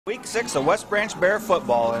Week 6 of West Branch Bear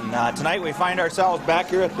football, and tonight we find ourselves back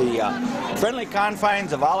here at the friendly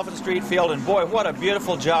confines of Oliphant Street Field, and boy, what a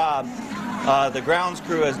beautiful job the grounds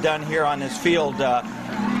crew has done here on this field.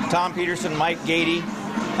 Tom Peterson, Mike Gady,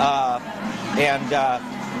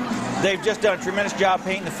 and they've just done a tremendous job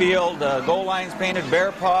painting the field. Goal lines painted,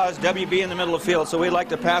 bear paws, WB in the middle of the field, so we'd like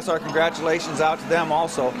to pass our congratulations out to them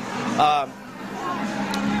also.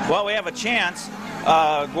 Well, we have a chance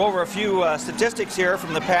go over a few statistics here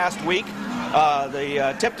from the past week.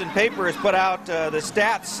 The Tipton paper has put out the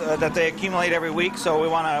stats that they accumulate every week, so we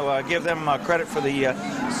want to give them credit for the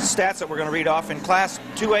stats that we're going to read off. In Class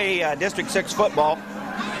 2A District 6 football,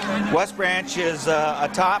 West Branch is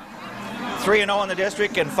atop, 3-0 in the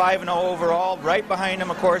district and 5-0 overall. Right behind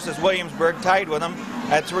them, of course, is Williamsburg, tied with them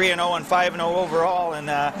at 3-0 and 5-0 overall. And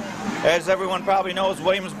as everyone probably knows,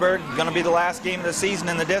 Williamsburg is going to be the last game of the season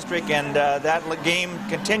in the district, and that game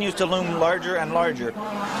continues to loom larger and larger.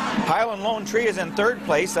 Highland Lone Tree is in third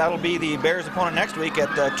place. That'll be the Bears' opponent next week at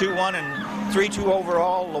 2-1 and 3-2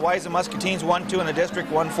 overall. Louisa Muscatines 1-2 in the district,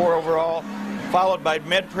 1-4 overall. Followed by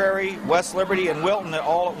Mid Prairie, West Liberty, and Wilton,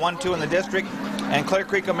 all at 1-2 in the district. And Clear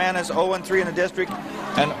Creek-Amana is 0-3 in the district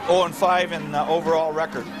and 0-5 in the overall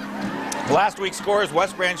record. Last week's scores: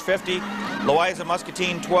 West Branch 50, Louisa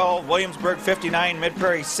Muscatine 12, Williamsburg 59, Mid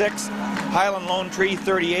Prairie 6, Highland Lone Tree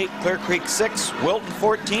 38, Clear Creek 6, Wilton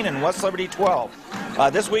 14, and West Liberty 12.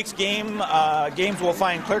 This week's games will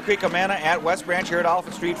find Clear Creek-Amana at West Branch here at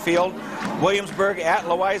Oliphant Street Field, Williamsburg at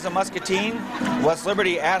Louisa Muscatine, West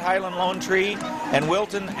Liberty at Highland Lone Tree, and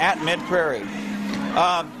Wilton at Mid Prairie.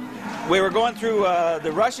 We were going through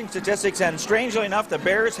the rushing statistics, and strangely enough, the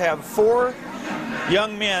Bears have 4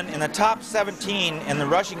 young men in the top 17 in the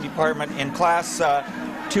rushing department in Class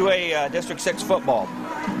 2A District 6 football.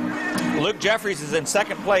 Luke Jeffries is in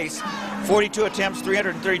second place, 42 attempts,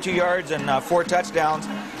 332 yards, and 4 touchdowns.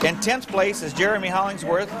 In 10th place is Jeremy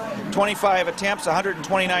Hollingsworth, 25 attempts,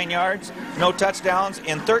 129 yards, no touchdowns.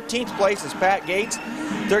 In 13th place is Pat Gates,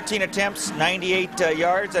 13 attempts, 98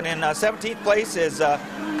 yards. And in 17th place is a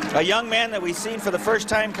young man that we've seen for the first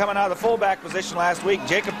time coming out of the fullback position last week,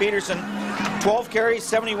 Jacob Peterson, 12 carries,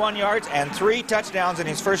 71 yards, and 3 touchdowns in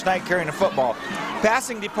his first night carrying the football.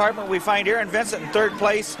 Passing department, we find Aaron Vincent in third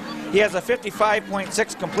place. He has a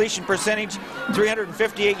 55.6 completion percentage,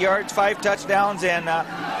 358 yards, 5 touchdowns, and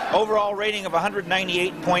overall rating of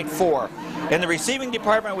 198.4. In the receiving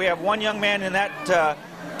department, we have one young man in that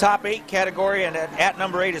top 8 category, and at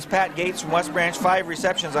number 8 is Pat Gates from West Branch, 5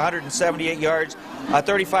 receptions, 178 yards,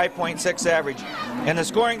 35.6 average. In the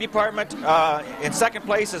scoring department, in second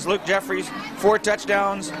place is Luke Jeffries, 4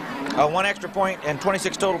 touchdowns, 1 extra point, and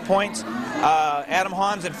 26 total points. Adam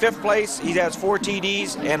Hans in 5th place. He has 4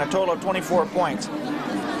 TDs and a total of 24 points.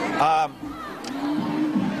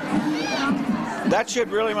 That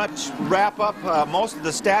should really much wrap up most of the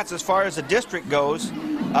stats as far as the district goes.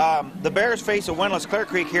 The Bears face a winless Clear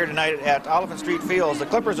Creek here tonight at Oliphant Street Fields. The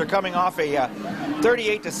Clippers are coming off a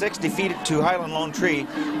 38-6 defeat to Highland Lone Tree.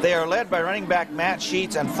 They are led by running back Matt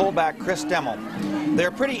Sheets and fullback Chris Stemmel.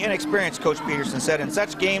 They're pretty inexperienced, Coach Peterson said. In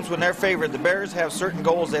such games when they're favored, the Bears have certain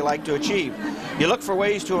goals they like to achieve. You look for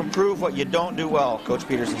ways to improve what you don't do well, Coach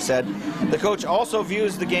Peterson said. The coach also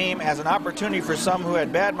views the game as an opportunity for some who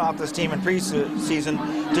had badmouthed this team in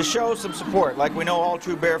preseason to show some support, like we know all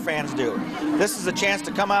true Bear fans do. This is a chance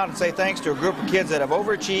to come out and say thanks to a group of kids that have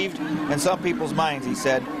overachieved in some people's minds, he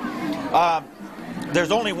said.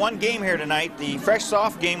 There's only one game here tonight. The Fresh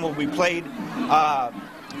Soft game will be played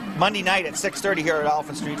Monday night at 6:30 here at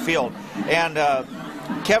Oliphant Street Field. And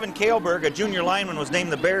Kevin Kaleberg, a junior lineman, was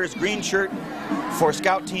named the Bears green shirt for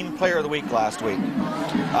Scout Team Player of the Week last week.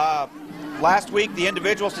 Last week, the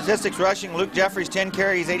individual statistics rushing: Luke Jeffries, 10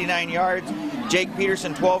 carries, 89 yards. Jake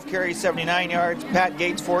Peterson, 12 carries, 79 yards. Pat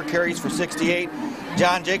Gates, 4 carries for 68.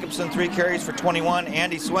 John Jacobson, 3 carries for 21.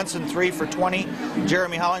 Andy Swinson, 3 for 20.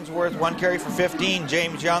 Jeremy Hollingsworth, 1 carry for 15.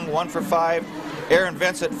 James Young, 1 for 5. Aaron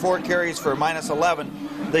Vincent, 4 carries for -11.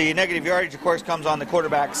 The negative yardage, of course, comes on the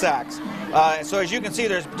quarterback sacks. So as you can see,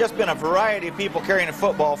 there's just been a variety of people carrying a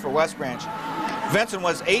football for West Branch. Vincent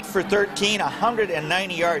was 8 for 13,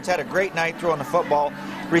 190 yards, had a great night throwing the football.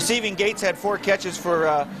 Receiving, Gates had 4 catches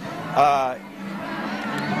for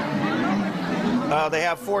they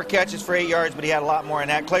have 4 catches for 8 yards, but he had a lot more than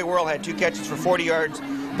that. Clay Worrell had 2 catches for 40 yards.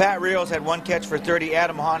 Pat Rios had 1 catch for 30.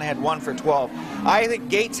 Adam Hahn had 1 for 12. I think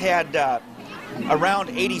Gates had around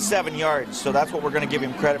 87 yards, so that's what we're going to give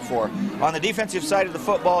him credit for. On the defensive side of the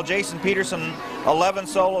football, Jason Peterson, 11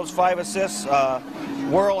 solos, 5 assists.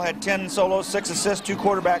 Worrell had 10 solos, 6 assists, 2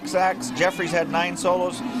 quarterback sacks. Jeffries had 9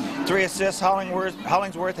 solos, 3 assists.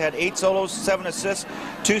 Hollingsworth had 8 solos, 7 assists,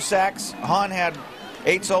 2 sacks. Hahn had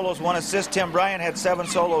 8 solos, 1 assist. Tim Bryant had 7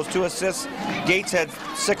 solos, 2 assists. Gates had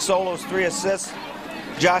 6 solos, 3 assists.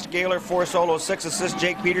 Josh Gaylor, 4 solos, 6 assists.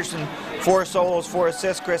 Jake Peterson, 4 solos, 4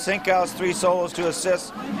 assists. Chris Hinkhouse, 3 solos, 2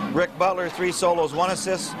 assists. Rick Butler, 3 solos, 1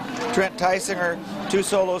 assist. Trent Tysinger, 2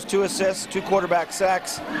 solos, 2 assists, 2 quarterback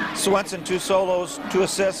sacks. Swenson, 2 solos, 2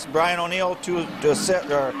 assists. Brian O'Neill, 2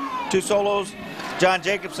 solos. John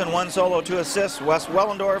Jacobson, 1 solo, 2 assists. Wes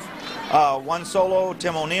Wellendorf, 1 solo.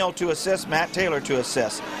 Tim O'Neill, 2 assists. Matt Taylor, 2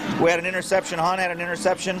 assists. We had an interception. Hahn had an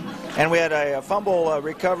interception, and we had a fumble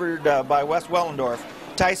recovered by Wes Wellendorf.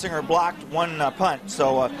 Tysinger blocked 1 punt.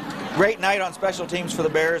 So great night on special teams for the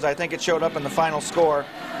Bears. I think it showed up in the final score.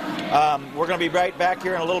 We're going to be right back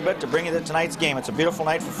here in a little bit to bring you tonight's game. It's a beautiful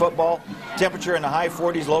night for football. Temperature in the high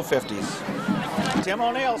 40s, low 50s. Tim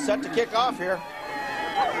O'Neill set to kick off here.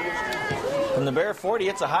 From the Bear 40,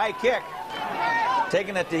 it's a high kick.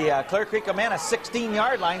 Taken at the Clear Creek-Amana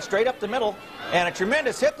 16-yard line, straight up the middle. And a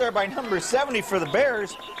tremendous hit there by number 70 for the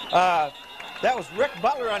Bears. That was Rick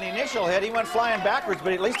Butler on the initial hit. He went flying backwards,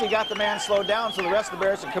 but at least he got the man slowed down so the rest of the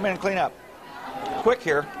Bears can come in and clean up. Quick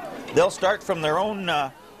here. They'll start from their own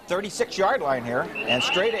 36-yard line here and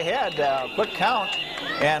straight ahead. Quick count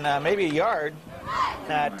and maybe a yard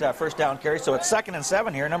at first down carry. So it's 2nd and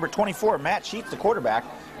 7 here. Number 24, Matt Sheets, the quarterback,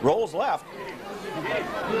 rolls left.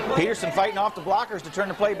 Peterson fighting off the blockers to turn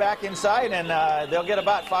the play back inside, and they'll get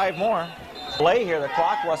about 5 more. Play here, the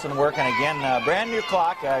clock wasn't working again. Brand new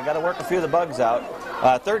clock. Got to work a few of the bugs out.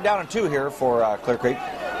 3rd down and 2 here for Clear Creek.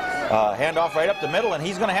 Handoff right up the middle, and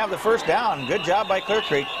he's going to have the first down. Good job by Clear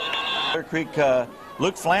Creek. Clear Creek,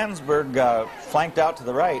 Luke Flansburgh flanked out to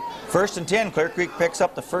the right. 1st and 10. Clear Creek picks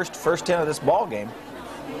up the first 10 of this ball game.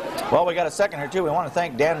 Well, we got a second here too. We want to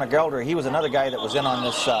thank Dan McElder. He was another guy that was in on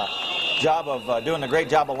this job of doing a great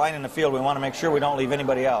job of lining the field. We want to make sure we don't leave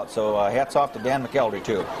anybody out. So hats off to Dan McElder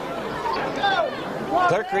too.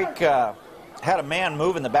 Clear Creek had a man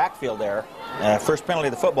move in the backfield there. First penalty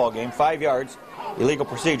of the football game, 5 yards, illegal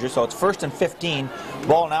procedure. So it's 1st and 15.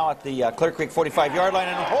 Ball now at the Clear Creek 45-yard line,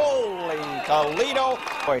 and holy Toledo!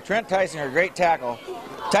 Boy, Trent Tysinger, great tackle.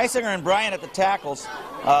 Tysinger and Bryant at the tackles.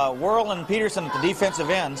 Whirl and Peterson at the defensive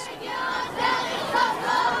ends.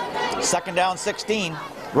 2nd down, 16.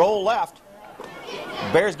 Roll left.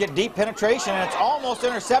 Bears get deep penetration, and it's almost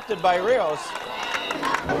intercepted by Rios.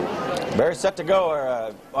 Bears set to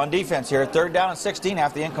go on defense here. 3rd down and 16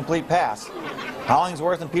 after the incomplete pass.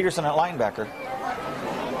 Hollingsworth and Peterson at linebacker.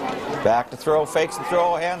 Back to throw, fakes the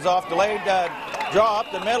throw, hands off, delayed draw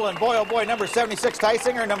up the middle, and boy, oh boy, number 76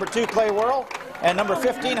 Tysinger, number 2 Clay Whirl, and number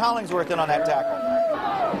 15 Hollingsworth in on that tackle.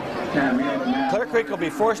 Clear Creek will be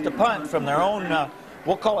forced to punt from their own,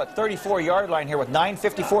 we'll call it 34-yard line here with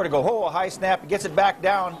 9:54 to go. Oh, a high snap, gets it back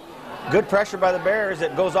down. Good pressure by the Bears.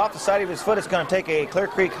 It goes off the side of his foot. It's going to take a Clear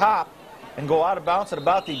Creek hop and go out of bounds at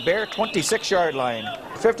about the Bear 26-yard line.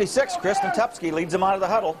 56, Kristen Tupsky leads them out of the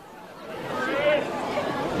huddle.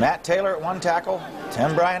 Matt Taylor at 1 tackle,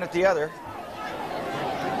 Tim Bryant at the other.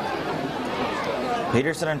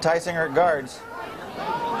 Peterson and Tysinger at guards.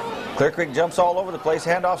 Clear Creek jumps all over the place,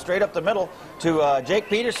 handoff straight up the middle to Jake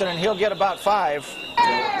Peterson, and he'll get about 5.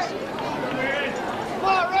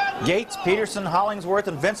 Gates, Peterson, Hollingsworth,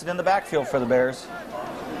 and Vincent in the backfield for the Bears.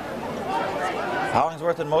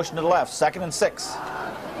 Hollingsworth in motion to the left, 2nd and 6.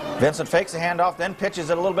 Vincent fakes a handoff, then pitches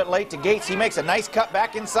it a little bit late to Gates. He makes a nice cut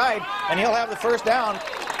back inside, and he'll have the first down.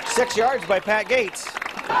 6 yards by Pat Gates.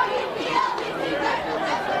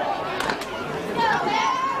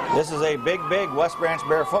 This is a big West Branch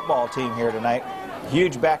Bear football team here tonight.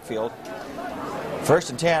 Huge backfield. 1st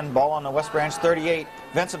and 10, ball on the West Branch 38.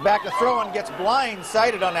 Vincent back to throw and gets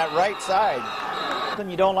blindsided on that right side.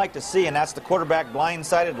 Something you don't like to see, and that's the quarterback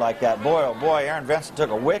blindsided like that. Boy, oh boy, Aaron Vincent took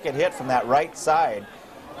a wicked hit from that right side.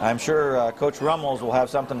 I'm sure Coach Rummels will have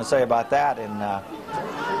something to say about that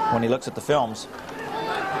when he looks at the films.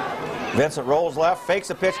 Vincent rolls left, fakes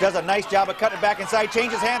a pitch, does a nice job of cutting it back inside,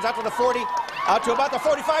 changes hands out to the 40, out to about the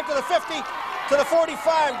 45, to the 50, to the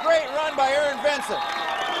 45. Great run by Aaron Vincent.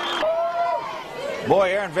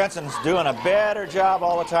 Boy, Aaron Vincent's doing a better job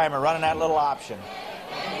all the time of running that little option.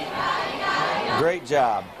 Great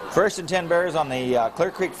job. 1st and 10 Bears on the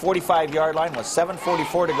Clear Creek 45-yard line with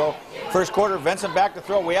 7:44 to go. First quarter, Vincent back to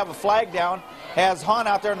throw. We have a flag down. Has Hahn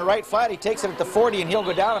out there in the right flat. He takes it at the 40, and he'll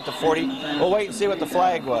go down at the 40. We'll wait and see what the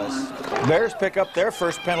flag was. Bears pick up their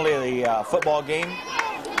first penalty of the football game.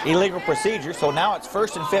 Illegal procedure. So now it's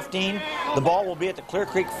 1st and 15. The ball will be at the Clear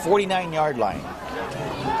Creek 49-yard line.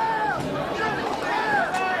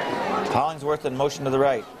 Hollingsworth in motion to the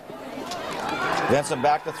right. Vincent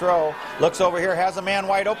back to throw. Looks over here, has a man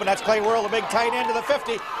wide open. That's Clay Whirl, the big tight end, to the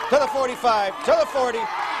 50, to the 45, to the 40,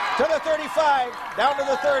 to the 35, down to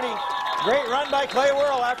the 30. Great run by Clay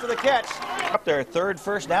Whirl after the catch. Up their third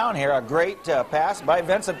first down here. A great pass by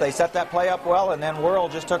Vincent. They set that play up well, and then Whirl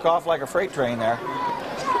just took off like a freight train there.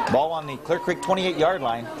 Ball on the Clear Creek 28-yard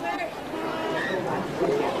line.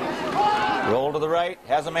 Roll to the right,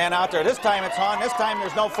 has a man out there. This time it's Hahn. This time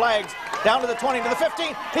there's no flags. Down to the 20, to the 15.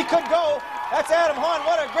 He could go. That's Adam Hahn.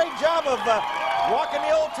 What a great job of walking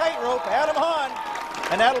the old tightrope. Adam Hahn.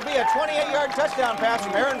 And that'll be a 28-yard touchdown pass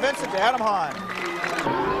from Aaron Vincent to Adam Hahn.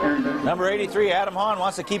 Number 83, Adam Hahn,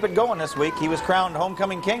 wants to keep it going this week. He was crowned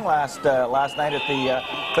homecoming king last night at the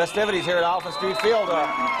festivities here at Alpha Street Field.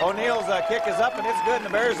 O'Neill's kick is up, and it's good, and the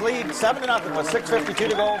Bears lead 7-0 with 6:52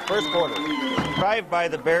 to go, first quarter. Drive by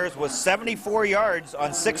the Bears was 74 yards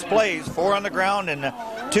on 6 plays, 4 on the ground and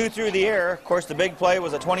 2 through the air. Of course, the big play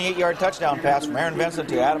was a 28-yard touchdown pass from Aaron Vincent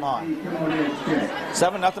to Adam Hahn.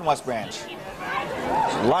 7-0 West Branch.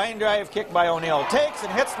 Line drive kick by O'Neill. Takes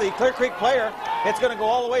and hits the Clear Creek player. It's going to go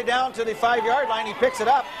all the way down to the 5-yard line. He picks it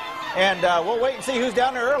up, and we'll wait and see who's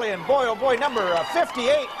down there early. And boy, oh boy, number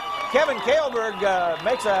 58, Kevin Kaelberg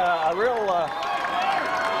makes a real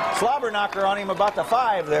slobber knocker on him about the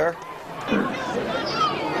 5 there.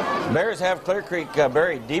 Bears have Clear Creek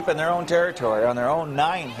buried deep in their own territory on their own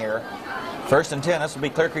 9 here. 1st and 10. This will be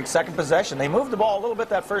Clear Creek's second possession. They moved the ball a little bit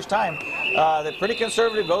that first time. They're pretty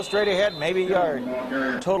conservative, go straight ahead, maybe a yard.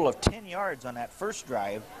 A total of 10 yards on that first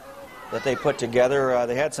drive that they put together.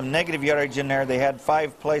 They had some negative yardage in there. They had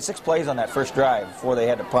 6 plays on that first drive before they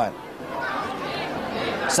had to punt.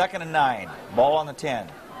 2nd and 9. Ball on the 10.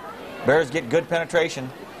 Bears get good penetration.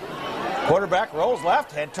 Quarterback rolls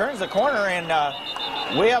left and turns the corner, and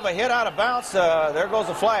we have a hit out of bounds. There goes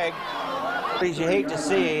the flag. You hate to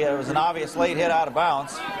see it was an obvious late hit out of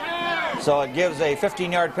bounds. So it gives a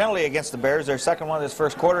 15-yard penalty against the Bears, their second one of this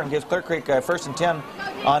first quarter, and gives Clear Creek 1st and 10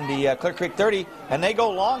 on the Clear Creek 30. And they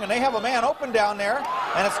go long, and they have a man open down there,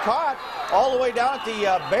 and it's caught all the way down at the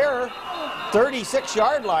Bear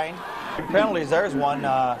 36-yard line. Penalties, there's one.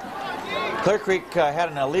 Clear Creek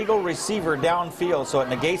had an illegal receiver downfield, so it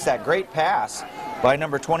negates that great pass by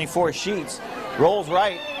number 24, Sheets. Rolls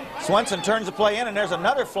right. Swenson turns the play in, and there's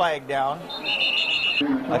another flag down.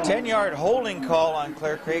 A 10-yard holding call on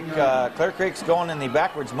Clear Creek. Clear Creek's going in the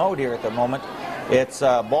backwards mode here at the moment. It's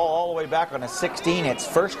ball all the way back on a 16. It's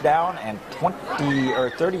 1st down and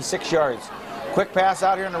 36 yards. Quick pass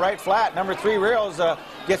out here in the right flat. Number 3, Rails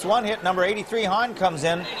gets one hit. Number 83, Hahn, comes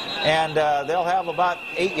in, and they'll have about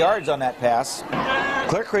 8 yards on that pass.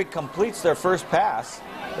 Clear Creek completes their first pass.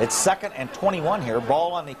 It's 2nd and 21 here.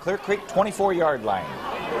 Ball on the Clear Creek 24-yard line.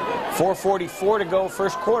 4:44 to go,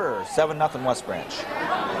 first quarter. 7-0 West Branch.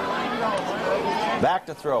 Back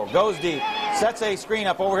to throw. Goes deep. Sets a screen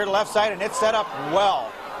up over here to the left side, and it's set up well.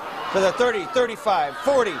 To the 30, 35,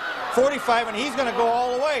 40, 45, and he's going to go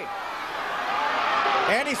all the way.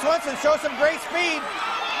 Andy Swenson shows some great speed,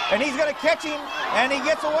 and he's going to catch him, and he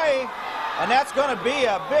gets away. And that's going to be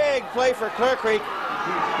a big play for Clear Creek.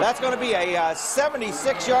 That's going to be a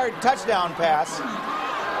 76-yard touchdown pass.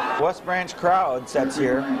 West Branch crowd sets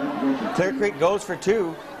here. Clear Creek goes for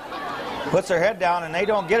 2. Puts their head down, and they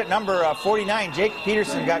don't get it. Number 49, Jake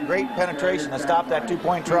Peterson, got great penetration to stop that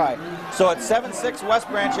 2-point try. So it's 7-6 West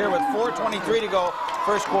Branch here with 4:23 to go,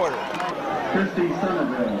 first quarter.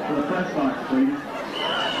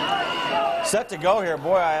 Set to go here.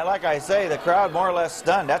 Boy, like I say, the crowd more or less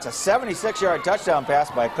stunned. That's a 76-yard touchdown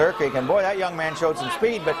pass by Clear Creek, and boy, that young man showed some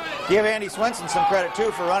speed, but give Andy Swenson some credit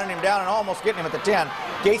too for running him down and almost getting him at the 10.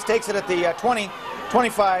 Gates takes it at the 20,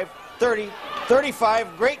 25, 30,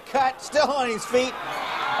 35. Great cut, still on his feet,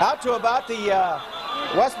 out to about the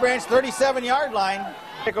West Branch 37-yard line.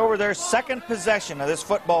 Take over their second possession of this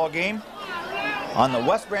football game on the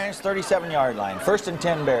West Branch 37-yard line. 1st and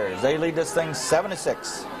 10 Bears. They lead this thing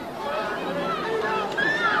 7-6.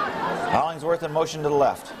 Hollingsworth in motion to the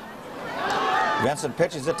left. Vincent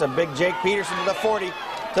pitches it to big Jake Peterson to the 40,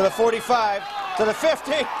 to the 45, to the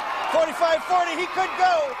 50, 45, 40. He could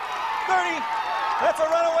go. 30. That's a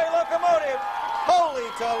runaway locomotive. Holy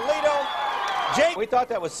Toledo. Jake. We thought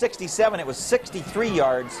that was 67. It was 63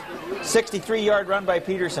 yards. 63-yard run by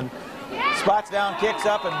Peterson. Spots down, kicks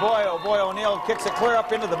up, and boy, oh boy, O'Neill kicks it clear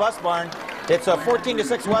up into the bus barn. It's a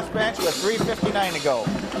 14-6 West Branch with 3:59 to go.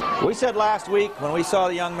 We said last week when we saw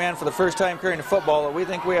the young man for the first time carrying the football that we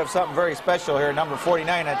think we have something very special here, number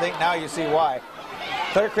 49. I think now you see why.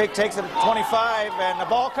 Clear Creek takes it at 25, and the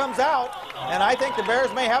ball comes out, and I think the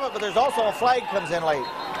Bears may have it, but there's also a flag comes in late.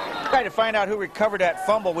 Trying to find out who recovered that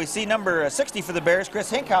fumble. We see number 60 for the Bears, Chris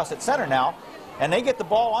Hinkhouse, at center now, and they get the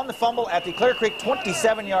ball on the fumble at the Clear Creek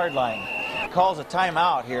 27-yard line. calls a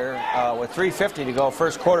timeout here with 3:50 to go,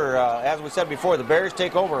 first quarter. As we said before, the Bears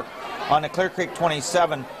take over on the Clear Creek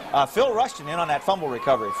 27. Phil Rushton in on that fumble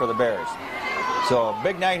recovery for the Bears. So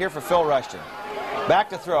big night here for Phil Rushton. Back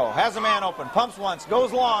to throw, has a man open, pumps once,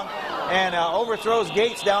 goes long, and overthrows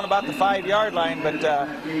Gates down about the 5-yard line, but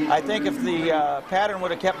I think if the pattern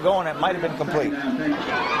would have kept going, it might have been complete.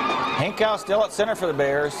 Hinkau still at center for the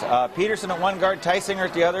Bears. Peterson at one guard, Tysinger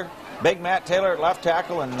at the other. Big Matt Taylor at left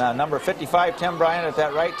tackle, and number 55, Tim Bryant at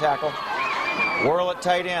that right tackle. Whirl at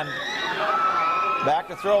tight end. Back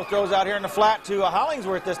to throw, throws out here in the flat to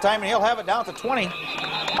Hollingsworth this time, and he'll have it down to 20.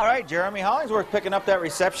 All right, Jeremy Hollingsworth picking up that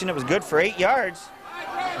reception. It was good for 8 yards.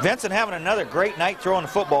 Vincent having another great night throwing the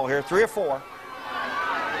football here, 3 of 4.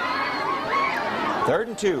 3rd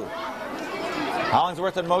and 2.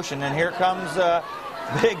 Hollingsworth in motion, and here comes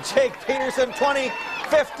big Jake Peterson, 20,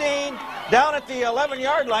 15, down at the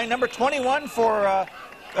 11-yard line. Number 21 for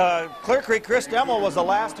Clear Creek, Chris Demmel, was the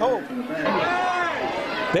last hope.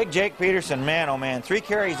 Big Jake Peterson, man, oh man, 3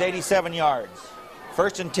 carries, 87 yards.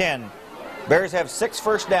 1st and 10. Bears have 6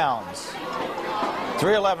 first downs.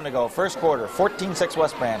 3:11 to go, first quarter, 14-6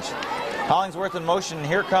 West Branch. Hollingsworth in motion, and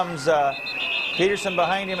here comes Peterson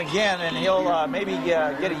behind him again, and he'll maybe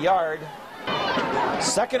get a yard.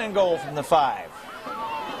 2nd and goal from the 5.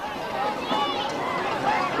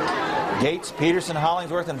 Gates, Peterson,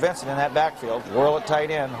 Hollingsworth, and Vincent in that backfield. Whirl at tight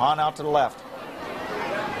end, Hahn out to the left.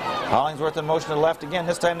 Hollingsworth in motion to the left again.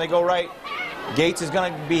 This time they go right. Gates is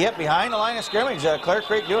going to be hit behind the line of scrimmage. Clear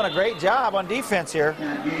Creek doing a great job on defense here.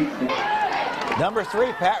 Number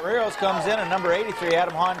 3, Pat Rios comes in, and number 83,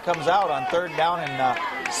 Adam Hahn, comes out on 3rd down and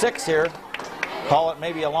 6 here. Call it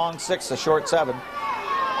maybe a long 6, a short 7.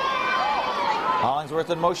 Hollingsworth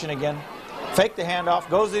in motion again. Fake the handoff,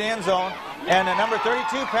 goes to the end zone, and number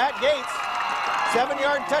 32, Pat Gates,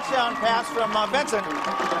 7-yard touchdown pass from Vincent.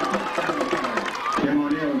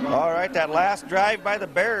 All right, that last drive by the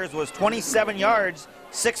Bears was 27 yards,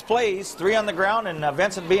 6 plays, 3 on the ground, and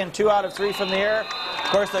Vincent being 2 out of 3 from the air.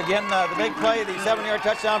 Of course, again, the big play, the 7-yard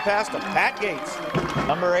touchdown pass to Pat Gates.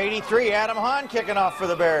 Number 83, Adam Hahn, kicking off for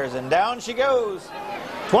the Bears, and down she goes.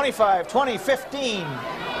 25, 20, 15.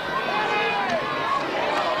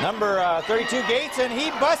 Number 32, Gates, and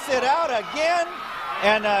he busts it out again.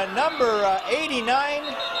 And number 89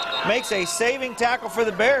 makes a saving tackle for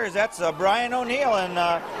the Bears. That's Brian O'Neill, and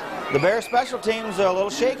the Bears special teams are a little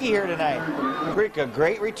shaky here tonight. Creek, a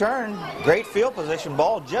great return, great field position,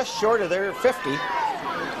 ball just short of their 50.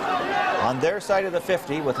 On their side of the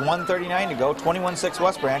 50 with 1:39 to go, 21-6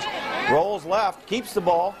 West Branch. Rolls left, keeps the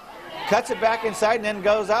ball, cuts it back inside, and then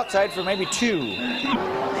goes outside for maybe 2.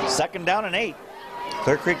 2nd down and 8.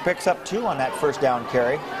 Clear Creek picks up 2 on that first down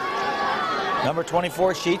carry. Number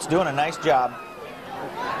 24, Sheets, doing a nice job.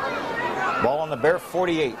 Ball on the Bear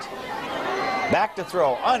 48. Back to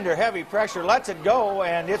throw, under heavy pressure, lets it go,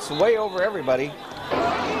 and it's way over everybody.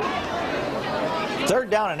 3rd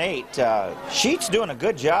down and 8. Sheets doing a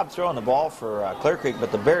good job throwing the ball for Clear Creek,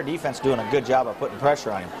 but the Bear defense doing a good job of putting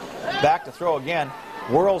pressure on him. Back to throw again.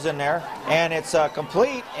 Whirls in there, and it's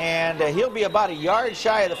complete, and he'll be about a yard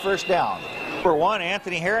shy of the first down. Number 1,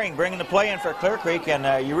 Anthony Herring, bringing the play in for Clear Creek, and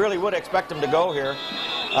you really would expect him to go here.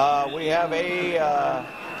 We have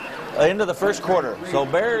into the first quarter. So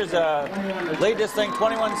Bears lead this thing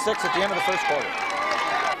 21-6 at the end of the first quarter.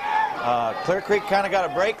 Clear Creek kind of got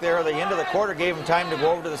a break there. The end of the quarter gave them time to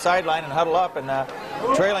go over to the sideline and huddle up, and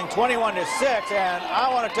trailing 21-6. And I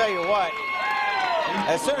want to tell you what,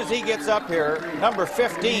 as soon as he gets up here, number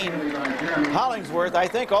 15, Hollingsworth, I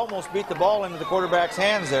think almost beat the ball into the quarterback's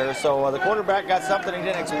hands there. So the quarterback got something he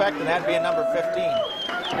didn't expect, and that'd be a number 15.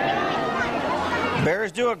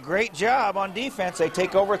 Bears do a great job on defense. They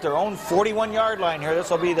take over at their own 41-yard line here. This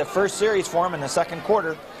will be the first series for them in the second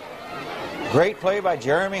quarter. Great play by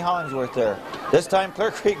Jeremy Hollingsworth there. This time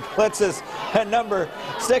Clear Creek blitzes, and number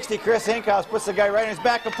 60, Chris Hinkhouse, puts the guy right in his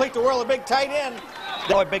back, complete the whirl, a big tight end.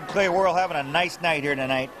 Boy, Big Clay Whirl having a nice night here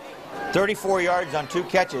tonight. 34 yards on 2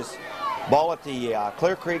 catches. Ball at the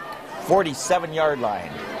Clear Creek 47-yard line.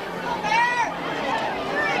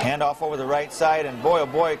 Handoff over the right side, and boy, oh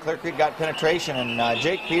boy, Clear Creek got penetration, and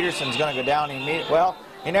Jake Peterson's going to go down immediately. Well,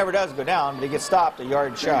 he never does go down, but he gets stopped a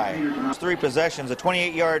yard shy. 3 possessions, a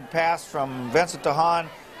 28-yard pass from Vincent to Hahn,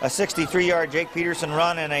 a 63-yard Jake Peterson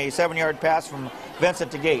run, and a 7-yard pass from Vincent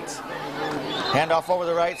to Gates. Handoff over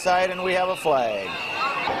the right side, and we have a flag.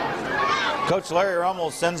 Coach Larry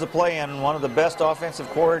Rummels sends the play in, one of the best offensive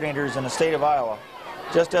coordinators in the state of Iowa.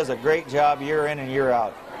 Just does a great job year in and year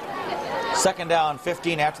out. 2nd down,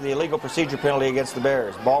 15 after the illegal procedure penalty against the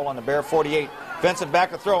Bears. Ball on the Bear 48. Vincent back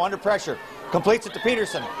to throw, under pressure. Completes it to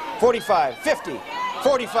Peterson. 45, 50.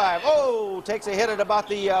 45. Oh, takes a hit at about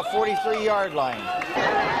the 43-yard line.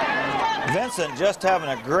 Vincent just having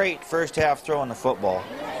a great first half throwing the football.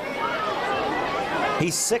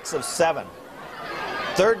 He's 6 of 7.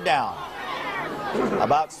 Third down.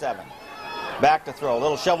 About 7. Back to throw. A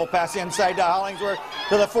little shovel pass inside to Hollingsworth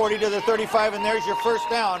to the 40, to the 35, and there's your first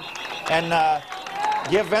down. And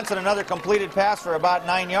give Vincent another completed pass for about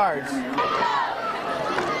 9 yards.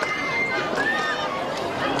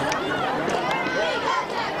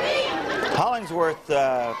 Hollingsworth,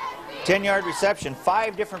 10-yard reception.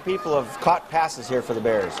 5 different people have caught passes here for the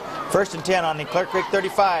Bears. First and 10 on the Clear Creek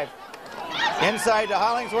 35. Inside to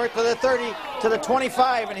Hollingsworth to the 30, to the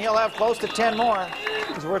 25, and he'll have close to 10 more.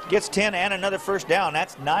 Hollingsworth gets 10 and another first down.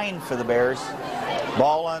 That's 9 for the Bears.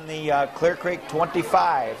 Ball on the Clear Creek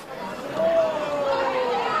 25.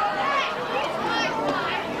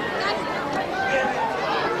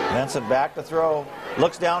 Vincent back to throw.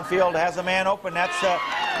 Looks downfield, has a man open. That's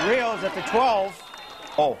Rios at the 12.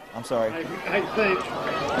 Oh, I'm sorry. I think.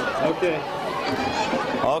 Okay.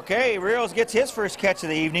 Okay, Rios gets his first catch of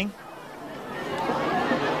the evening.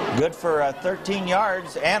 Good for 13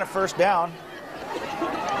 yards and a first down.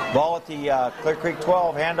 Ball at the Clear Creek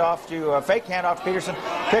 12. Handoff to fake handoff to Peterson.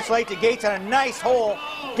 Pitch late to Gates on a nice hole.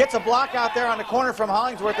 Gets a block out there on the corner from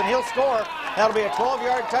Hollingsworth, and he'll score. That'll be a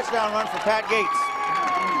 12-yard touchdown run for Pat Gates.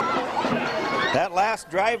 That last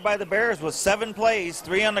drive by the Bears was 7 plays,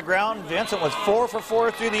 3 on the ground. Vincent was 4 for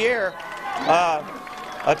 4 through the air.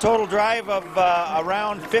 A total drive of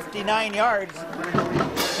around 59 yards.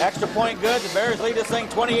 Extra point good. The Bears lead this thing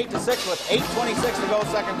 28-6 with 8:26 to go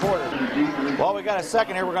second quarter. Well, we got a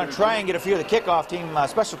second here. We're going to try and get a few of the kickoff team,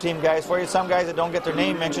 special team guys for you. Some guys that don't get their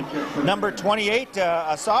name mentioned. Number 28,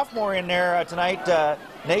 a sophomore in there tonight,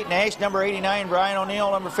 Nate Nash. Number 89, Brian O'Neill.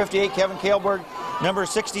 Number 58, Kevin Kailberg. Number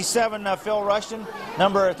 67, Phil Rushton.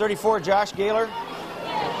 Number 34, Josh Gaylor.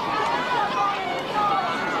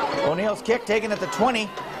 O'Neill's kick taken at the 20.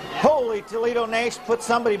 Holy Toledo, Nash put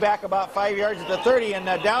somebody back about 5 yards at the 30, and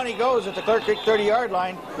down he goes at the Clear Creek 30-yard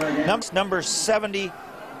line. Number 70,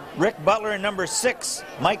 Rick Butler, and number 6,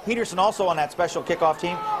 Mike Peterson, also on that special kickoff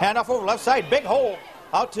team. Handoff over left side, big hole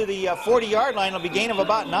out to the 40-yard line. It'll be gain of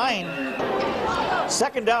about 9.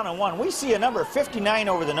 Second down and 1. We see a number 59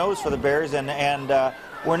 over the nose for the Bears, and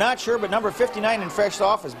we're not sure, but number 59 and fresh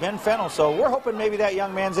off is Ben Fennell, so we're hoping maybe that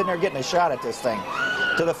young man's in there getting a shot at this thing.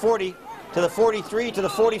 To the 40. To the 43, to the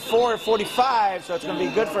 44, 45, so it's going to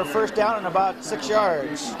be good for a first down and about 6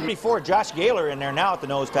 yards. 34, Josh Gaylor in there now at the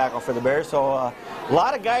nose tackle for the Bears, so a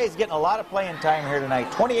lot of guys getting a lot of playing time here tonight.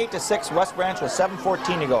 28-6, West Branch with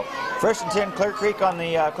 7:14 to go. First and 10, Clear Creek on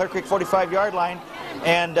the Clear Creek 45-yard line,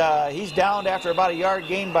 and he's downed after about a yard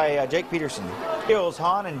gain by Jake Peterson. Hills,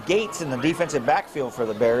 Hahn, and Gates in the defensive backfield for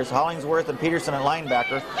the Bears. Hollingsworth and Peterson at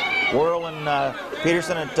linebacker. Worrell and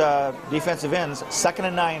Peterson at defensive ends. 2nd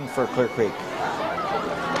and 9 for Clear Creek.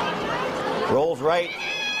 Rolls right,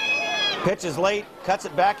 pitches late, cuts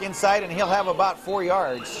it back inside, and he'll have about 4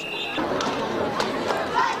 yards.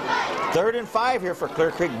 3rd and 5 here for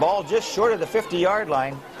Clear Creek. Ball just short of the 50-yard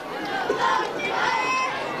line.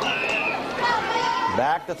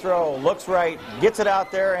 Back to throw, looks right, gets it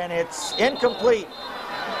out there, and it's incomplete.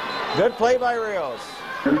 Good play by Rios.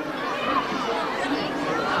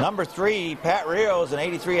 Number 3, Pat Rios, and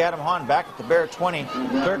 83, Adam Hahn, back at the Bear 20.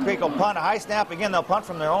 Clear Creek will punt. A high snap again. They'll punt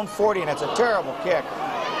from their own 40, and it's a terrible kick.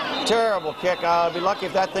 Terrible kick. I'll be lucky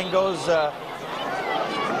if that thing goes.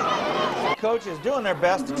 Coach is doing their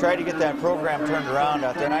best to try to get that program turned around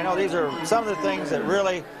out there. And I know these are some of the things that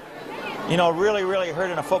really, really hurt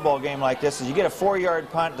in a football game like this. Is you get a 4-yard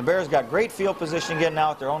punt. The Bears got great field position getting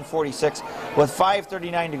out their own 46 with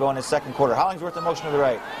 5:39 to go in the second quarter. Hollingsworth in motion to the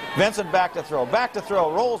right. Vincent back to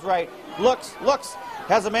throw, rolls right, looks,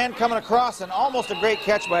 has a man coming across, and almost a great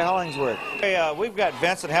catch by Hollingsworth. We've got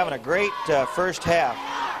Vincent having a great first half.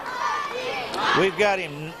 We've got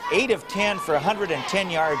him 8 of 10 for 110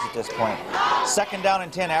 yards at this point. 2nd down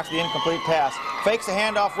and 10 after the incomplete pass. Fakes a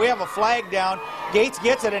handoff. We have a flag down. Gates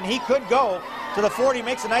gets it, and he could go to the 40,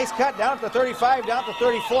 makes a nice cut down to the 35, down to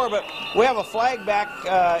 34, but we have a flag back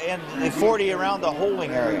in the 40 around the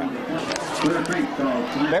holding area.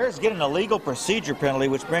 Bears get an illegal procedure penalty,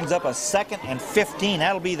 which brings up a 2nd and 15.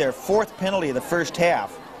 That'll be their 4th penalty of the first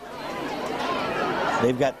half.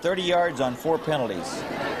 They've got 30 yards on 4 penalties.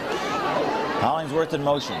 Hollingsworth in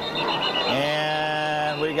motion.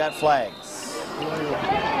 And we got flags.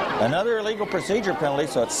 Another illegal procedure penalty,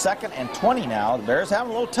 so it's 2nd and 20 now. The Bears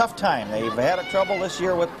having a little tough time. They've had a trouble this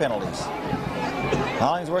year with penalties.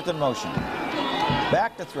 Hollingsworth in motion.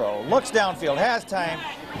 Back to throw. Looks downfield. Has time.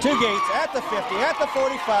 To Gates at the 50, at the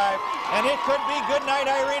 45. And it could be good night,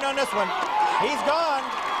 Irene, on this one. He's gone,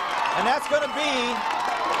 and that's going to be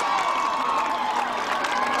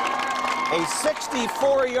a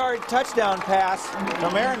 64-yard touchdown pass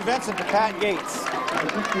from Aaron Vincent to Pat Gates.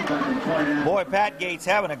 Boy, Pat Gates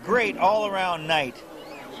having a great all-around night.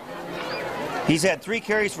 He's had 3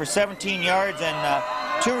 carries for 17 yards and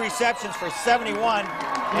 2 receptions for 71.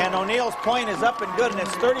 And O'Neill's point is up and good, and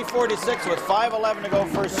it's 34-6 with 5:11 to go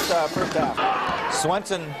first half.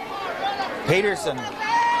 Swenson, Peterson,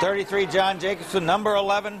 33, John Jacobson, number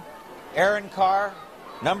 11, Aaron Carr,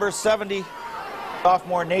 number 70,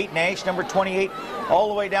 sophomore Nate Nash, number 28, all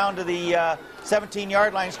the way down to the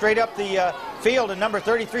 17-yard line, straight up the field, and number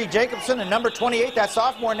 33, Jacobson, and number 28, that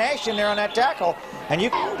sophomore Nash in there on that tackle. And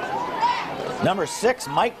number 6,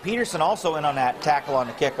 Mike Peterson, also in on that tackle on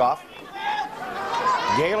the kickoff.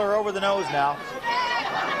 Gaylor over the nose now.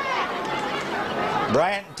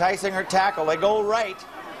 Bryant and Tysinger tackle. They go right.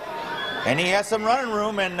 And he has some running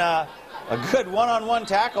room, and a good one-on-one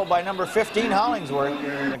tackle by number 15, Hollingsworth.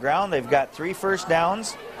 On the ground, they've got 3 first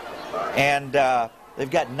downs, and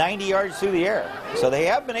they've got 90 yards through the air. So they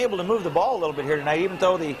have been able to move the ball a little bit here tonight, even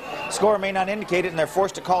though the score may not indicate it, and they're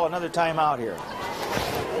forced to call another timeout here.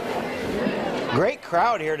 Great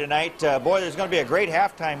crowd here tonight. Boy, there's going to be a great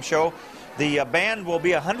halftime show. The band will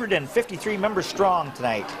be 153 members strong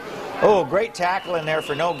tonight. Oh, great tackle in there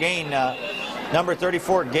for no gain. Number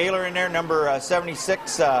 34, Gaylor in there. Number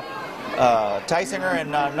 76, Tysinger,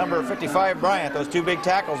 and number 55, Bryant. Those 2 big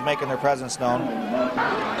tackles making their presence known.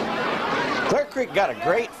 Clear Creek got a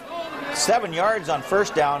great 7 yards on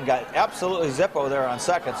first down. Got absolutely zippo there on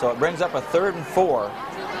second, so it brings up a 3rd and 4.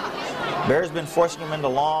 Bears been forcing them into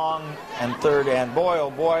long and third, and boy, oh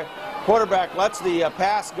boy, quarterback lets the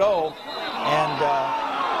pass go, and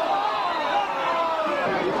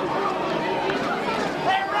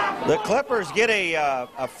the Clippers get a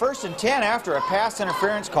 1st and 10 after a pass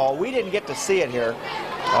interference call. We didn't get to see it here,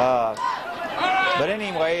 but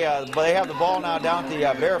anyway, they have the ball now down at the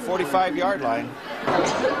Bear 45-yard line.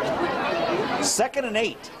 2nd and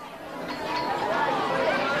 8.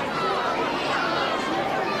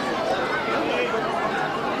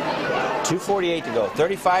 .248 to go.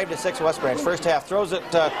 35-6 West Branch. First half. Throws it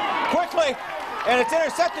quickly, and it's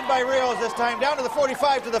intercepted by Rios this time. Down to the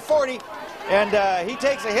 45 to the 40, and he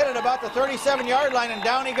takes a hit at about the 37-yard line, and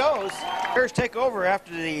down he goes. Bears take over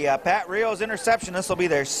after the Pat Rios interception. This will be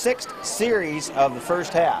their 6th series of the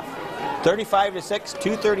first half. 35-6,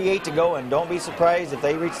 2:38 to go, and don't be surprised if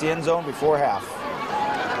they reach the end zone before half.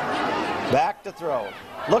 Back to throw.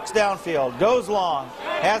 Looks downfield, goes long,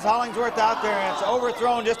 has Hollingsworth out there, and it's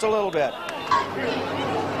overthrown just a little bit.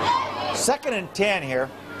 2nd and 10 here.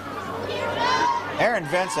 Aaron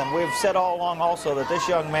Vincent, we've said all along also that this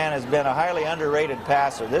young man has been a highly underrated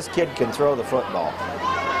passer. This kid can throw the football.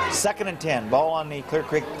 2nd and 10, ball on the Clear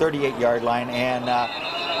Creek 38-yard line, and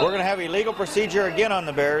we're going to have illegal procedure again on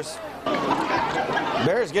the Bears.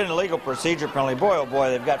 Bears getting a legal procedure penalty. Boy, oh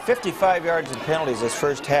boy, they've got 55 yards in penalties this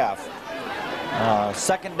first half.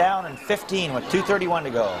 2nd down and 15 with 2:31 to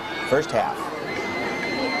go. First half.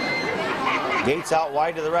 Gates out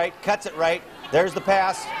wide to the right, cuts it right. There's the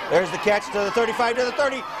pass. There's the catch to the 35, to the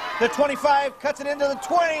 30, the 25, cuts it into the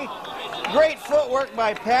 20. Great footwork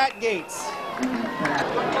by Pat Gates.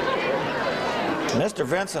 Mr.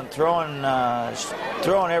 Vincent throwing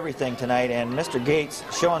everything tonight, and Mr. Gates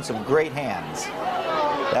showing some great hands.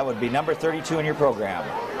 That would be number 32 in your program.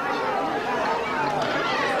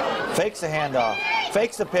 Fakes the handoff,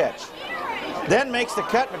 fakes the pitch, then makes the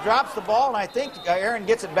cut but drops the ball, and I think Aaron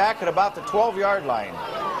gets it back at about the 12-yard line.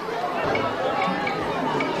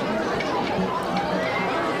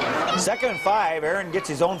 2nd and 5, Aaron gets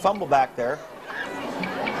his own fumble back there.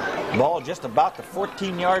 Ball just about the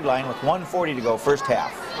 14-yard line with 1:40 to go, first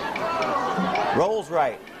half. Rolls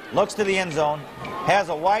right, looks to the end zone, has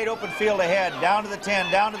a wide open field ahead, down to the 10,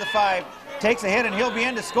 down to the 5, takes a hit, and he'll be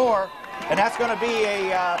in to score. And that's going to be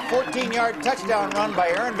a 14-yard touchdown run by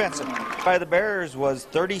Aaron Vincent. By the Bears was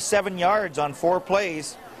 37 yards on 4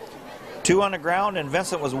 plays. 2 on the ground, and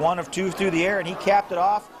Vincent was 1 of 2 through the air, and he capped it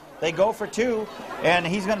off. They go for 2, and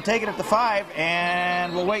he's going to take it at the 5,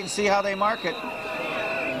 and we'll wait and see how they mark it.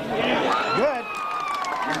 Good.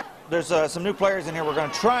 There's some new players in here. We're going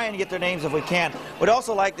to try and get their names if we can. Would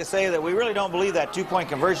also like to say that we really don't believe that 2-point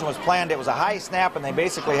conversion was planned. It was a high snap, and they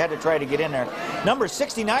basically had to try to get in there. Number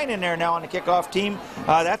 69 in there now on the kickoff team.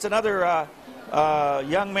 That's another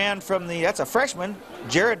young man from that's a freshman,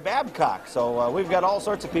 Jared Babcock. So we've got all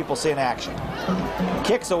sorts of people seeing action.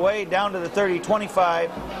 Kicks away down to the 30, 25,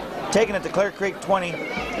 taking it to Clear Creek 20.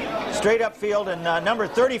 Straight upfield, and number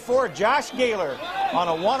 34, Josh Gaylor on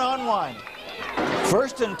a one-on-one.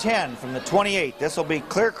 1st and 10 from the 28. This will be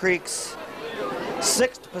Clear Creek's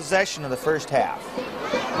 6th possession of the first half.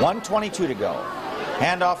 1:22 to go.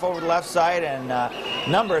 Handoff over the left side, and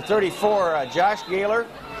number 34, Josh Gaylor.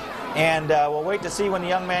 And we'll wait to see when the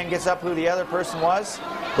young man gets up who the other person was.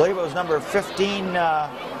 I believe it was number 15,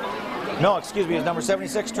 no, excuse me, it was number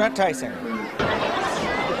 76, Trent Tyson.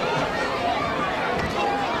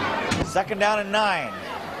 2nd down and 9.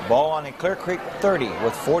 Ball on the Clear Creek 30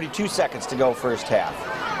 with 42 seconds to go first half.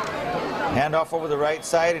 Handoff over the right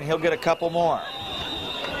side, and he'll get a couple more.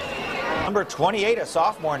 Number 28, a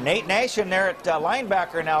sophomore, Nate Nash in there at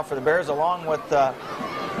linebacker now for the Bears, along with,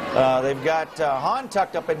 they've got Hahn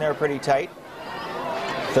tucked up in there pretty tight.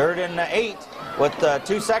 3rd and 8 with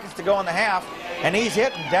 2 seconds to go in the half. And he's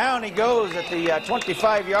hitting down. He goes at the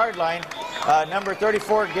 25-yard line. Number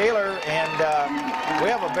 34, Gaylor, and we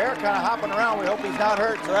have a Bear kind of hopping around. We hope he's not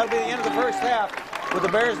hurt. So that'll be the end of the first half, with the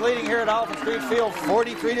Bears leading here at Alpha Street Field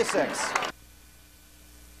 43-6.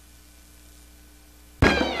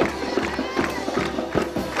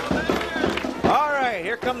 All right,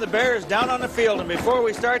 here come the Bears down on the field. And before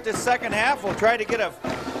we start this second half, we'll try to get a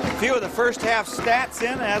few of the first half stats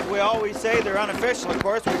in. As we always say, they're unofficial, of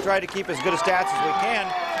course. We try to keep as good a stats as we can.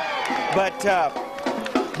 But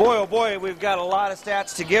boy, oh boy, we've got a lot of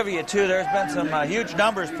stats to give you, too. There's been some huge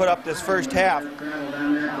numbers put up this first half.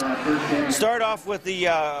 Start off with the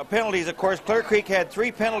penalties, of course. Clear Creek had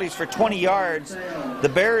 3 penalties for 20 yards. The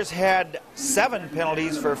Bears had 7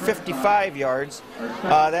 penalties for 55 yards.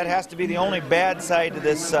 That has to be the only bad side to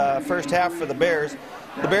this first half for the Bears.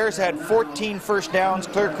 The Bears had 14 first downs.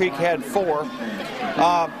 Clear Creek had 4.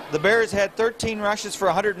 The Bears had 13 rushes for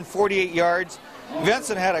 148 yards.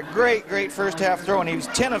 Vincent had a great first half throw, and he was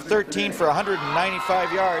 10 of 13 for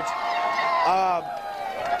 195 yards.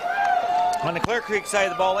 On the Clear Creek side of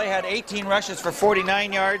the ball, they had 18 rushes for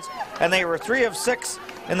 49 yards, and they were 3 of 6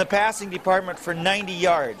 in the passing department for 90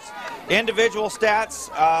 yards. Individual stats,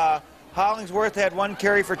 Hollingsworth had 1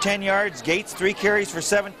 carry for 10 yards, Gates 3 carries for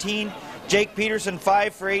 17, Jake Peterson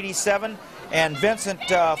 5 for 87, and Vincent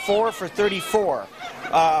 4 for 34.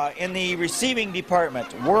 In the receiving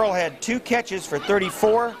department, Whirl had 2 catches for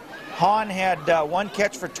 34, Hahn had 1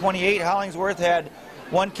 catch for 28, Hollingsworth had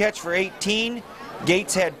 1 catch for 18,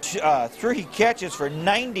 Gates had 3 catches for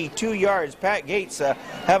 92 yards. Pat Gates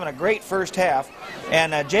having a great first half.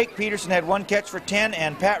 And Jake Peterson had 1 catch for 10,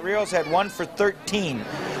 and Pat Rios had 1 for 13.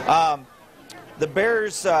 The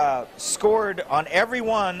Bears scored on every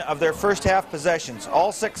one of their first half possessions,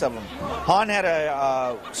 all 6 of them. Hahn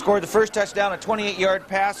had scored the first touchdown, a 28-yard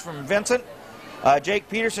pass from Vincent. Jake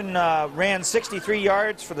Peterson ran 63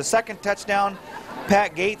 yards for the second touchdown.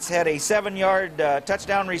 Pat Gates had a 7-yard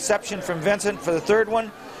touchdown reception from Vincent for the third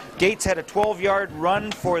one. Gates had a 12-yard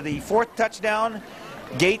run for the 4th touchdown.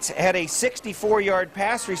 Gates had a 64-yard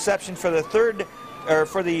pass reception for the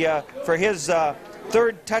for his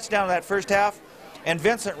 3rd touchdown of that first half. And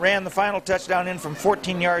Vincent ran the final touchdown in from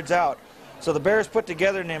 14 yards out. So the Bears put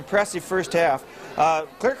together an impressive first half.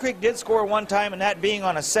 Clear Creek did score 1 time, and that being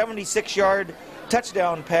on a 76-yard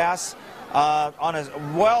touchdown pass on a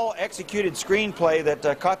well-executed screenplay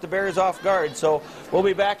that caught the Bears off guard. So we'll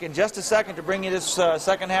be back in just a second to bring you this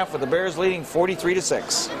second half with the Bears leading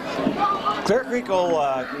 43-6. Clear Creek will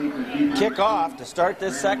kick off to start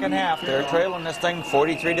this second half. They're trailing this thing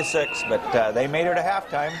 43-6, but they made it to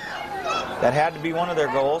halftime. That had to be one of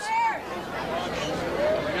their goals.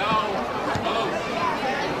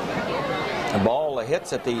 The ball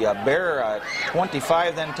hits at the Bear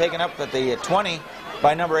 25, then taken up at the 20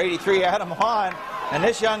 by number 83, Adam Hahn. And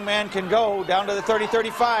this young man can go down to the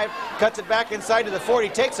 30-35, cuts it back inside to the 40,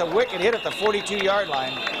 takes a wicked hit at the 42-yard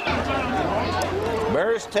line.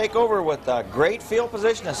 Bears take over with a great field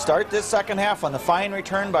position to start this second half on the fine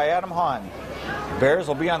return by Adam Hahn. Bears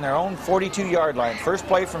will be on their own 42-yard line. First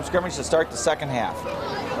play from scrimmage to start the second half.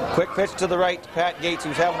 Quick pitch to the right to Pat Gates,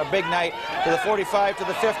 who's having a big night, to the 45, to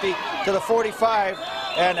the 50, to the 45.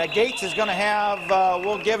 And Gates is going to have,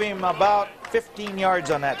 we'll give him about 15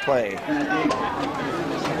 yards on that play.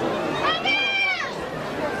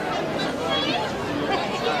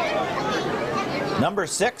 Number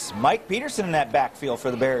 6, Mike Peterson in that backfield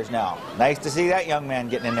for the Bears now. Nice to see that young man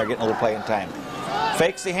getting in there, getting a little playing time.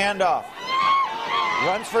 Fakes the handoff.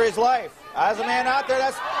 Runs for his life. As a man out there,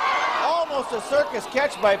 that's almost a circus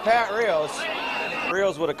catch by Pat Rios.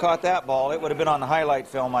 Rios would have caught that ball. It would have been on the highlight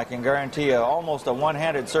film, I can guarantee you. Almost a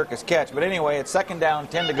one-handed circus catch. But anyway, it's 2nd down,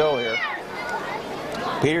 10 to go here.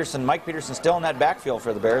 Mike Peterson still in that backfield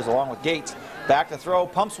for the Bears, along with Gates. Back to throw,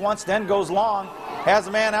 pumps once, then goes long. Has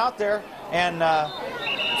a man out there and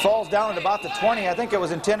falls down at about the 20. I think it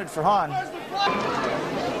was intended for Hahn.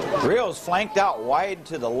 Rios flanked out wide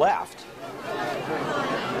to the left.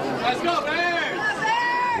 Let's go, Bears!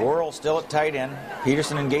 Worrell still at tight end.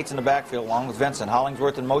 Peterson and Gates in the backfield along with Vincent.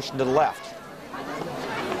 Hollingsworth in motion to the left.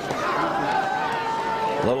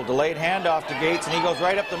 A little delayed handoff to Gates, and he goes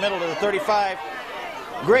right up the middle to the 35.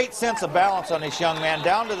 Great sense of balance on this young man.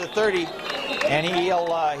 Down to the 30, and he'll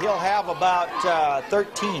have about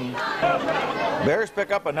 13. Bears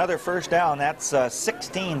pick up another first down. That's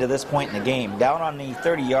 16 to this point in the game. Down on the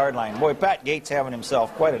 30-yard line. Boy, Pat Gates having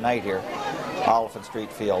himself quite a night here. Oliphant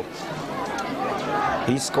Street Field.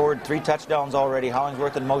 He's scored 3 touchdowns already.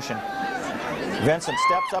 Hollingsworth in motion. Vincent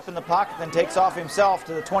steps up in the pocket, then takes off himself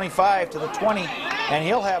to the 25, to the 20, and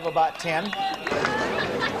he'll have about 10.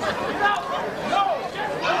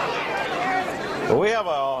 But we have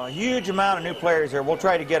a huge amount of new players here. We'll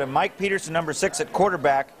try to get them. Mike Peterson, number 6 at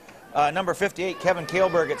quarterback. Number 58, Kevin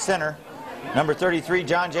Kaelberg at center. Number 33,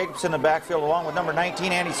 John Jacobson in the backfield, along with number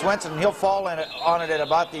 19, Andy Swenson. He'll fall on it at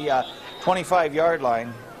about the 25-yard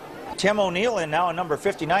line. Tim O'Neill in now, and number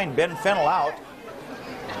 59, Ben Fennell out.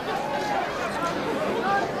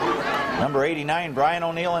 Number 89, Brian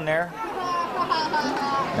O'Neill in there.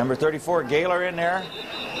 Number 34, Gaylor in there.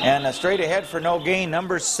 And straight ahead for no gain,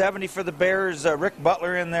 number 70 for the Bears, Rick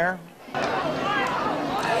Butler in there.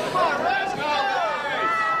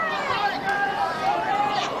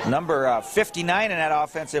 Number 59 in that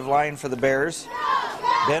offensive line for the Bears,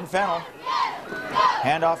 Ben Fennell.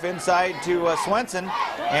 Handoff inside to Swenson,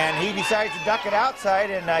 and he decides to duck it outside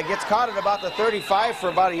and gets caught at about the 35 for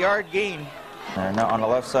about a yard gain. And now on the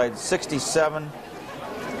left side, 67.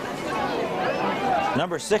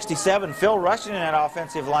 Number 67, Phil Rushing in that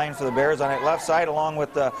offensive line for the Bears on that left side, along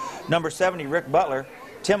with number 70, Rick Butler.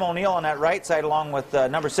 Tim O'Neill on that right side, along with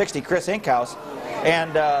number 60, Chris Inkhouse.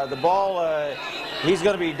 And the ball, he's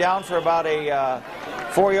going to be down for about a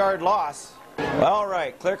 4-yard loss. All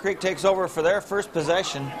right, Clear Creek takes over for their first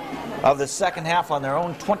possession of the second half on their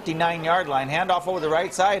own 29-yard line. Handoff over the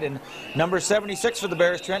right side, and number 76 for the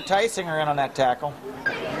Bears, Trent Tysinger, in on that tackle.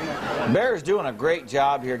 Bears doing a great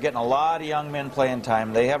job here, getting a lot of young men playing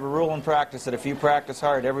time. They have a rule in practice that if you practice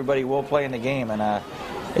hard, everybody will play in the game, and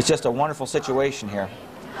it's just a wonderful situation here.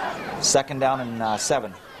 Second down and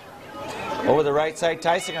 7. Over the right side,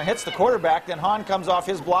 Tysinger hits the quarterback, then Hahn comes off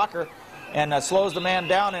his blocker and slows the man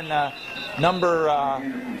down, and number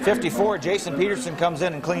 54, Jason Peterson, comes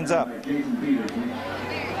in and cleans up.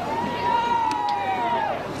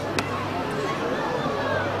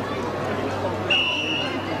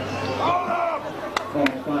 Ball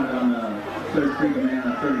spotted on the third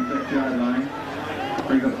Creek-Amana 36-yard line.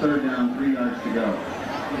 Bring up third down, 3 yards to go.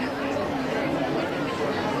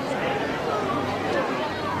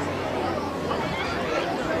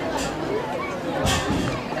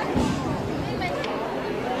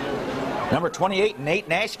 Number 28, Nate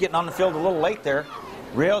Nash, getting on the field a little late there.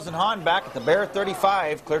 Rails and Hahn back at the Bear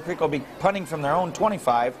 35. Clear Creek will be punting from their own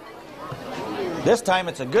 25. This time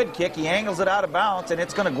it's a good kick. He angles it out of bounds, and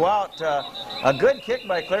it's going to go out. A good kick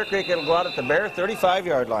by Clear Creek. It'll go out at the Bear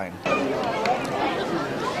 35-yard line.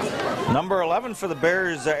 Number 11 for the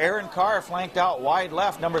Bears, Aaron Carr, flanked out wide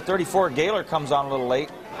left. Number 34, Gaylor, comes on a little late.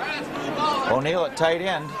 O'Neill at tight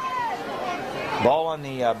end. Ball on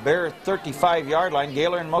the Bear 35-yard line.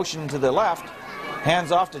 Gaylor in motion to the left.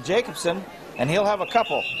 Hands off to Jacobson, and he'll have a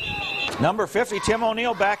couple. Number 50, Tim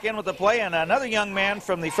O'Neill, back in with the play, and another young man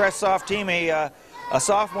from the fresh soft team, a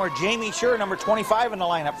sophomore, Jamie Schur, number 25 in the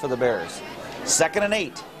lineup for the Bears. 2nd and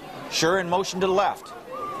 8. Schur in motion to the left.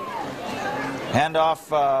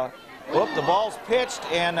 Handoff. The ball's pitched,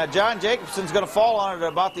 and John Jacobson's going to fall on it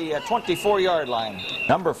at about the 24-yard line.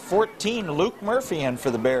 Number 14, Luke Murphy, in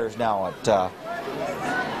for the Bears now at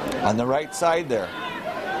on the right side there.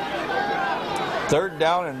 3rd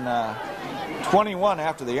down and 21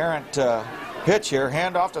 after the errant pitch here.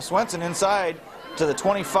 Handoff to Swenson inside to the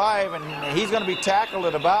 25, and he's going to be tackled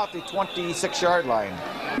at about the 26-yard line.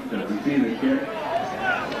 Tim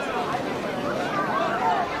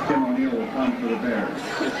O'Neill will come for the Bears.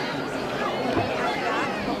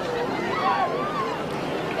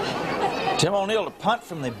 Tim O'Neill to punt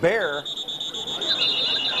from the Bear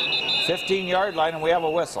 15-yard line, and we have a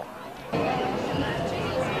whistle.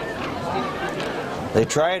 They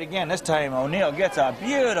try it again. This time O'Neill gets a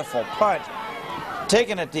beautiful punt,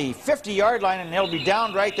 taken at the 50-yard line, and they'll be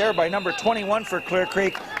downed right there by number 21 for Clear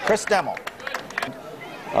Creek, Chris Demmel.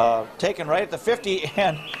 Taken right at the 50,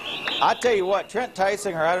 and I tell you what, Trent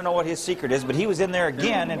Tysinger, I don't know what his secret is, but he was in there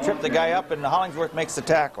again and tripped the guy up, and Hollingsworth makes the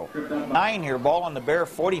tackle. 9 here, ball on the Bear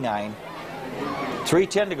 49.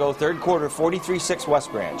 3:10 to go, 3rd quarter, 43-6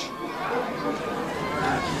 West Branch.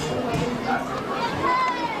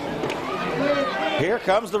 Here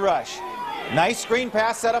comes the rush. Nice screen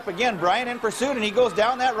pass set up again. Bryant in pursuit, and he goes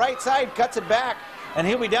down that right side, cuts it back. and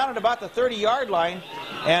he'll be down at about the 30-yard line.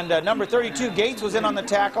 And number 32, Gates, was in on the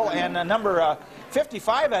tackle, and number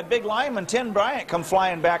 55, that big lineman, Tim Bryant, come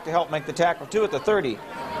flying back to help make the tackle, too, at the 30.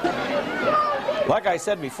 Like I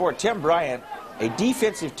said before, Tim Bryant, a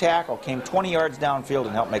defensive tackle, came 20 yards downfield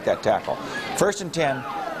and helped make that tackle. 1st and 10.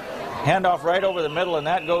 Handoff right over the middle, and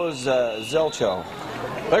that goes Zilcho.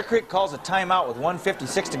 Clear Creek calls a timeout with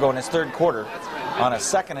 1:56 to go in this 3rd quarter on a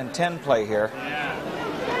 2nd and 10 play here.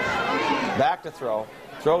 Back to throw.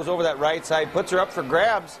 Throws over that right side, puts her up for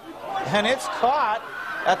grabs, and it's caught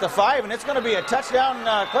at the 5, and it's going to be a touchdown,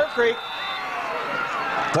 Clear Creek.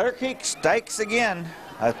 Clear Creek strikes again.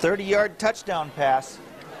 A 30-yard touchdown pass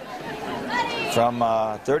from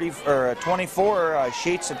 24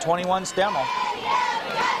 Sheets to 21 Stemmel.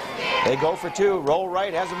 They go for 2, roll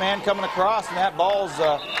right, has a man coming across, and that ball's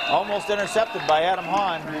almost intercepted by Adam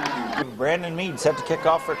Hahn. Brandon Mead set to kick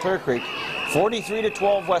off for Clear Creek.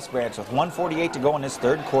 43-12 West Branch with 1:48 to go in this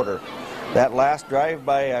 3rd quarter. That last drive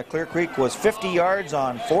by Clear Creek was 50 yards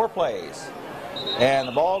on 4 plays. And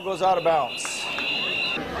the ball goes out of bounds.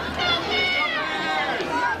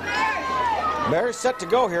 Bears set to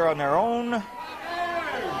go here on their own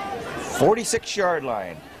 46-yard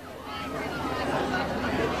line.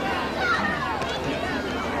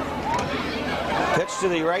 Pitch to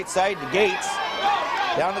the right side to Gates.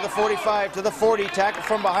 Down to the 45, to the 40, tackle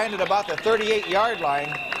from behind at about the 38-yard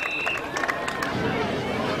line.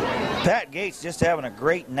 Pat Gates just having a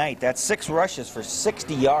great night. That's 6 rushes for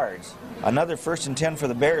 60 yards. Another 1st and 10 for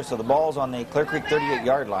the Bears, so the ball's on the Clear Creek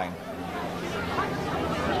 38-yard line.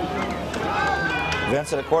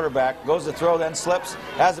 Vincent, a quarterback, goes to throw, then slips.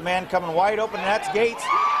 Has a man coming wide open, and that's Gates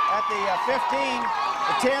at the 15,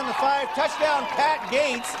 the 10, the 5. Touchdown, Pat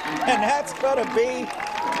Gates, and that's going to be,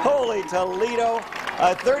 holy Toledo,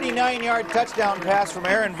 a 39-yard touchdown pass from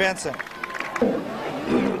Aaron Vincent.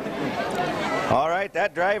 All right,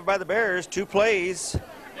 that drive by the Bears, 2 plays,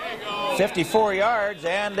 54 yards,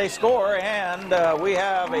 and they score, and we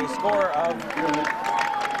have a score of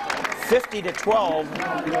 50-12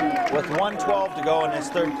 with 1:12 to go in this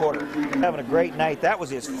 3rd quarter. Having a great night. That was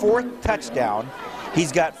his 4th touchdown.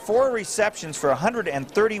 He's got 4 receptions for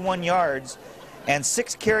 131 yards and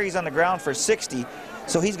 6 carries on the ground for 60.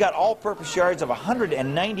 So he's got all-purpose yards of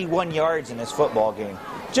 191 yards in this football game.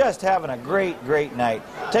 Just having a great, great night.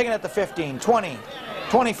 Taking it to 15, 20,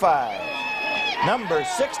 25. Number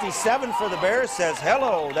 67 for the Bears says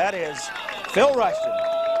hello. That is Phil Rushton.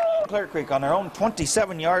 Clear Creek on their own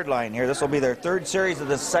 27-yard line here. This will be their 3rd series of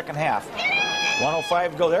the 2nd half.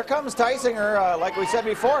 1:05 to go. There comes Tysinger, like we said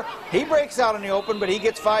before. He breaks out in the open, but he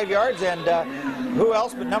gets 5 yards, and who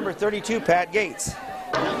else but number 32, Pat Gates.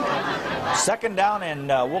 2nd down, and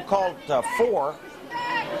we'll call it 4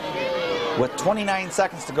 with 29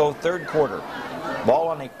 seconds to go, 3rd quarter. Ball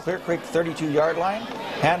on the Clear Creek 32-yard line.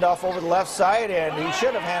 Handoff over the left side, and he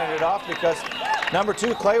should have handed it off because number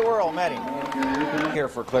 2, Clay Worrell, met him. Here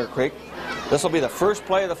for Clear Creek. This will be the 1st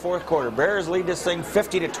play of the 4th quarter. Bears lead this thing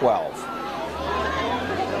 50-12.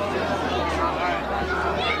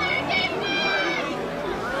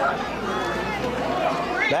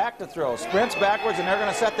 Back to throw, sprints backwards, and they're going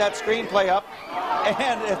to set that screenplay up,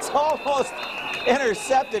 and it's almost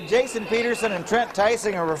intercepted. Jason Peterson and Trent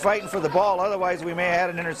Tysinger were fighting for the ball, otherwise we may have had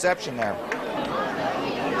an interception there.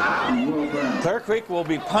 Clear Creek will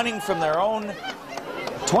be punting from their own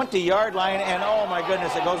 20-yard line, and oh my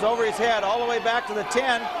goodness, it goes over his head all the way back to the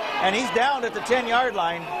 10, and he's down at the 10-yard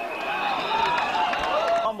line.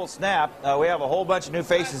 Fumble snap. We have a whole bunch of new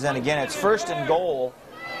faces in again. It's 1st and goal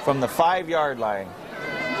from the 5-yard line.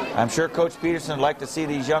 I'm sure Coach Peterson would like to see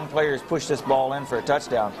these young players push this ball in for a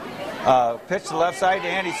touchdown. Pitch to the left side to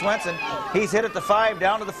Andy Swenson. He's hit at the 5,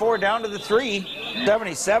 down to the 4, down to the 3.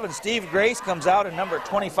 77, Steve Grace comes out, and number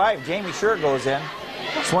 25, Jamie Schur, goes in.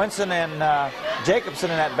 Swenson and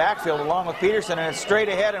Jacobson in that backfield along with Peterson, and it's straight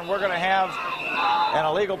ahead, and we're going to have an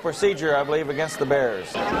illegal procedure, I believe, against the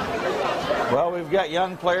Bears. Well, we've got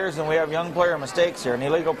young players, and we have young player mistakes here. An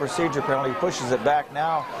illegal procedure penalty pushes it back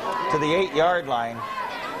now to the 8-yard line.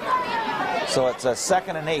 So it's a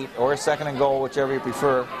 2nd and 8 or a 2nd and goal, whichever you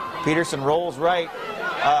prefer. Peterson rolls right,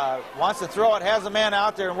 wants to throw it, has a man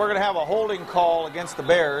out there, and we're going to have a holding call against the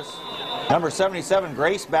Bears. Number 77,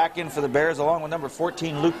 Grace, back in for the Bears, along with number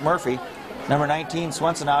 14, Luke Murphy. Number 19,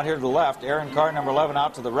 Swenson, out here to the left. Aaron Carr, number 11,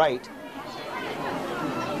 out to the right.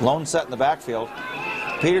 Lone set in the backfield.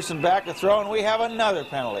 Peterson back to throw, and we have another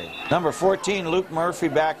penalty. Number 14, Luke Murphy,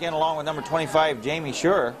 back in, along with number 25, Jamie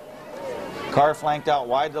Schur. Carr flanked out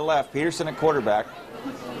wide to the left. Peterson at quarterback.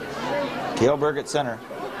 Kaleberg at center.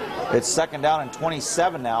 It's 2nd down and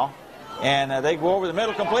 27 now. And they go over the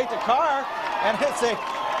middle, complete to Carr. And it's a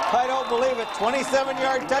I don't believe it.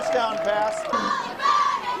 27-yard touchdown pass.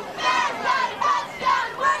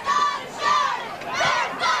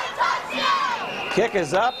 Kick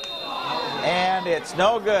is up, and it's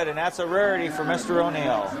no good, and that's a rarity for Mr.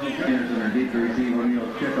 O'Neill.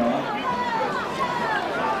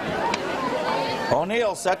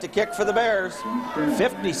 O'Neill set to kick for the Bears.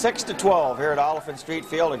 56-12 here at Oliphant Street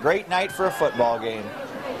Field. A great night for a football game.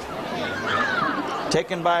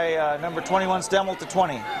 Taken by number 21 Stemmel to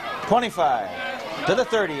 20. 25 to the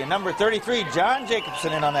 30, and number 33 John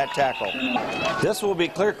Jacobson in on that tackle. This will be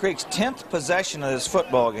Clear Creek's 10th possession of this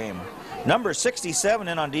football game. Number 67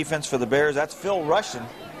 in on defense for the Bears. That's Phil Russian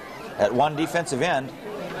at one defensive end.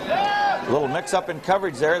 A little mix-up in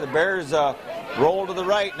coverage there. The Bears roll to the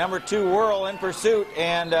right. Number 2 Whirl in pursuit,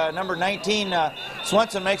 and number 19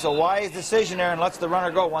 Swenson makes a wise decision there and lets the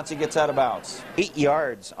runner go once he gets out of bounds. 8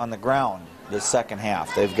 yards on the ground this second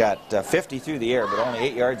half. They've got 50 through the air, but only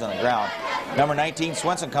 8 yards on the ground. Number 19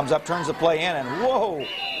 Swenson comes up, turns the play in, and whoa!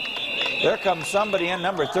 There comes somebody in,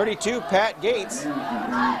 number 32, Pat Gates.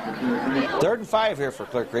 3rd and 5 here for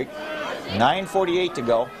Clear Creek. 9:48 to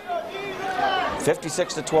go.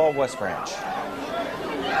 56-12 West Branch.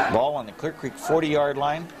 Ball on the Clear Creek 40-yard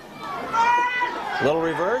line. Little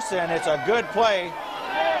reverse, and it's a good play.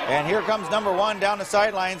 And here comes number 1 down the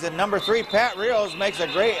sidelines, and number 3, Pat Rios,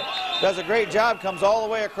 does a great job, comes all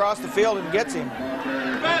the way across the field and gets him.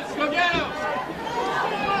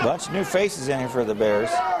 Bunch of new faces in here for the Bears.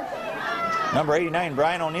 Number 89,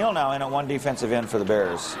 Brian O'Neill, now in at one defensive end for the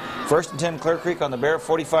Bears. 1st and 10, Clear Creek on the Bear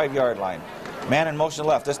 45-yard line. Man in motion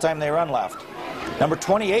left. This time they run left. Number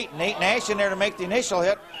 28, Nate Nash in there to make the initial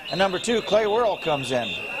hit. And number 2, Clay Whirl comes in.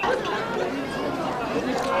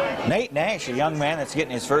 Nate Nash, a young man that's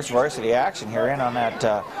getting his first varsity action here, in on that,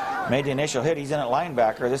 made the initial hit. He's in at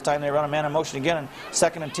linebacker. This time they run a man in motion again, and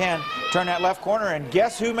 2nd and 10. Turn that left corner, and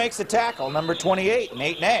guess who makes the tackle? Number 28,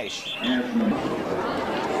 Nate Nash.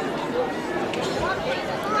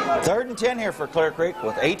 3rd and 10 here for Clear Creek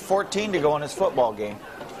with 8:14 to go in this football game.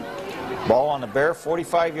 Ball on the Bear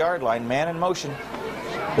 45-yard line, man in motion.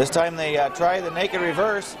 This time they try the naked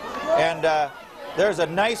reverse, and there's a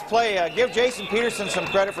nice play. Give Jason Peterson some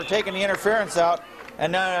credit for taking the interference out,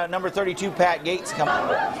 and number 32, Pat Gates, comes.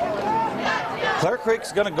 Clear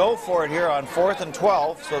Creek's going to go for it here on 4th and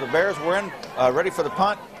 12, so the Bears were in, ready for the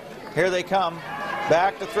punt. Here they come,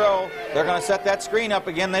 back to throw. They're going to set that screen up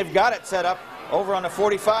again. They've got it set up over on the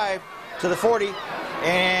 45 to the 40,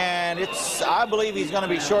 and I believe he's going to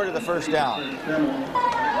be short of the first down.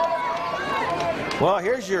 Well,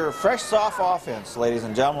 here's your fresh, soft offense, ladies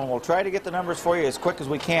and gentlemen. We'll try to get the numbers for you as quick as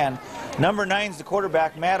we can. Number 9's the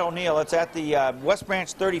quarterback, Matt O'Neill. It's at the West Branch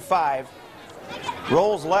 35.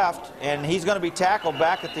 Rolls left, and he's going to be tackled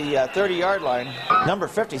back at the 30-yard line. Number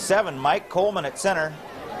 57, Mike Coleman at center.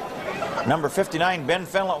 Number 59, Ben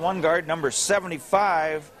Fennell at one guard. Number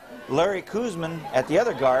 75, Larry Kuzman at the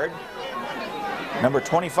other guard. Number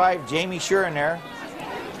 25, Jamie Shure in there.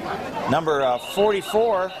 Number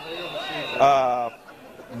 44,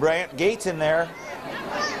 Brant Gates in there.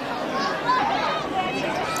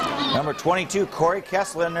 Number 22, Corey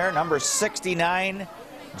Kessler in there. Number 69,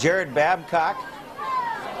 Jared Babcock.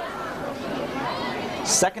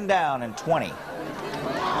 2nd down and 20.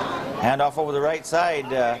 Hand off over the right side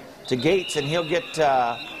to Gates, and he'll get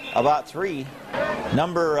about 3.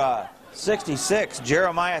 Number 66,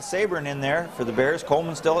 Jeremiah Sabrin in there for the Bears.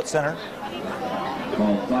 Coleman still at center.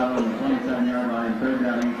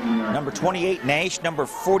 Number 28, Nash. Number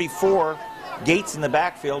 44, Gates in the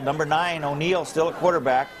backfield. Number 9, O'Neill still at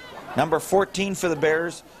quarterback. Number 14 for the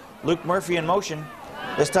Bears, Luke Murphy in motion.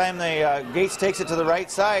 This time Gates takes it to the right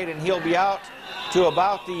side, and he'll be out to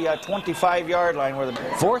about the 25-yard line. Where the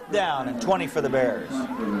 4th down and 20 for the Bears.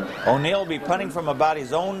 O'Neill will be punting from about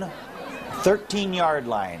his own 13-yard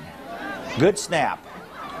line. Good snap.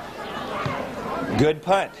 Good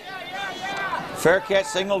punt. Fair catch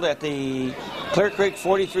signaled at the Clear Creek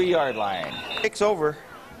 43-yard line. Takes over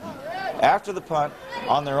after the punt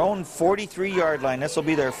on their own 43-yard line. This will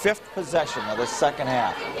be their 5th possession of the second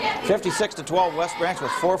half. 56-12 West Branch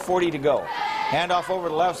with 4:40 to go. Handoff over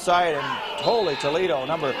the left side, and holy Toledo.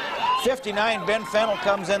 Number 59, Ben Fennell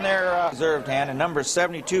comes in there, reserved hand, and number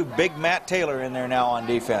 72, Big Matt Taylor in there now on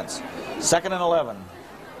defense. 2nd and 11.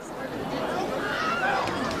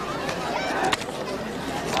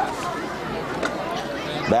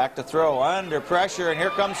 Back to throw, under pressure, and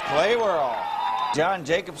here comes Clay Whirl. John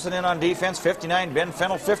Jacobson in on defense, 59, Ben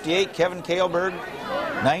Fennell, 58, Kevin Kaleberg,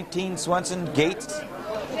 19, Swenson, Gates,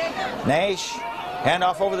 Nash,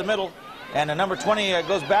 handoff over the middle, and the number 20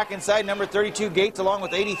 goes back inside, number 32, Gates, along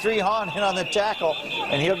with 83, Hahn in on the tackle,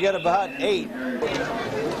 and he'll get about 8.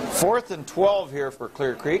 4th and 12 here for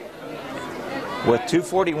Clear Creek. With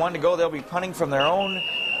 2:41 to go, they'll be punting from their own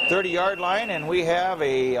 30-yard line, and we have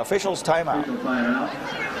a officials timeout.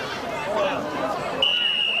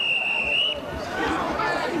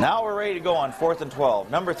 Now we're ready to go on 4th and 12.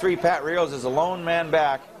 Number 3, Pat Rios, is a lone man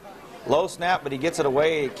back. Low snap, but he gets it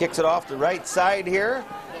away. He kicks it off the right side here.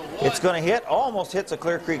 It's going to hit, almost hits a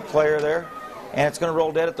Clear Creek player there. And it's going to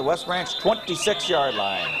roll dead at the West Branch 26-yard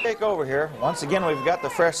line. Take over here. Once again, we've got the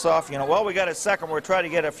fresh soft unit. Well, we got a second. We're trying to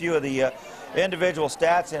get a few of the individual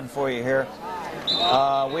stats in for you here.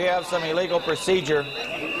 We have some illegal procedure,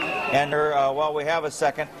 and well, we have a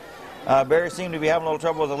second. Bears seem to be having a little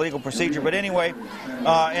trouble with illegal procedure. But anyway,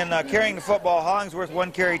 in carrying the football, Hollingsworth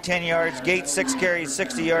 1 carry, 10 yards. Gates 6 carries,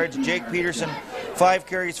 60 yards. Jake Peterson 5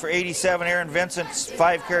 carries for 87. Aaron Vincent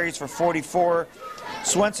 5 carries for 44.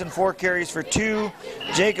 Swenson 4 carries for 2.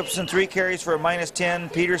 Jacobson 3 carries for a -10.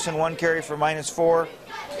 Peterson 1 carry for -4.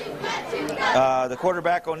 The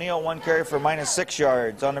quarterback O'Neill 1 carry for -6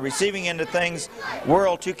 yards. On the receiving end of things,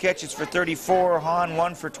 Worrell 2 catches for 34. Hahn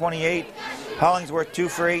 1 for 28. Hollingsworth 2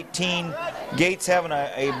 for 18. Gates having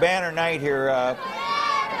a banner night here.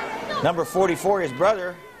 Number 44, his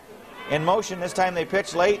brother, in motion. This time they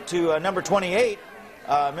pitch late to number 28,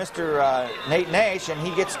 Mr. Nate Nash, and he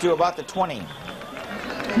gets to about the 20.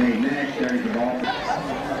 Nate Nash carries the ball.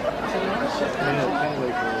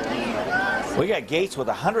 We got Gates with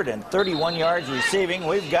 131 yards receiving.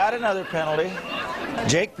 We've got another penalty.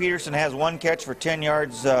 Jake Peterson has 1 catch for 10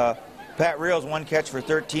 yards. Pat Rios 1 catch for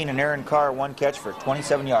 13, and Aaron Carr 1 catch for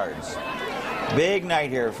 27 yards. Big night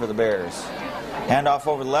here for the Bears. Handoff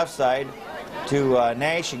over the left side to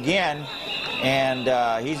Nash again, and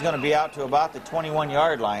he's going to be out to about the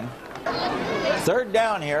 21-yard line. 3rd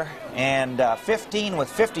down here, and 15 with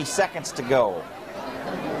 50 seconds to go.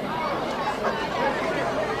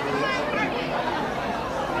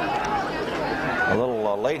 A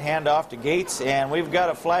little late handoff to Gates, and we've got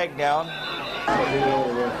a flag down.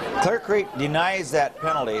 Clear Creek denies that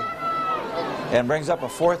penalty and brings up a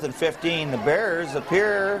 4th and 15. The Bears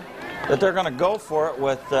appear that they're going to go for it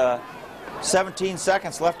with 17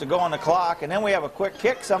 seconds left to go on the clock, and then we have a quick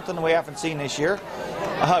kick, something we haven't seen this year.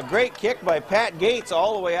 A great kick by Pat Gates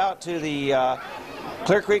all the way out to the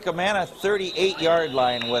Clear Creek-Amana 38-yard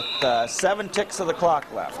line with 7 ticks of the clock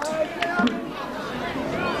left.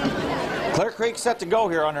 Clear Creek set to go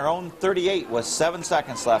here on their own 38 with 7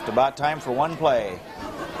 seconds left. About time for one play.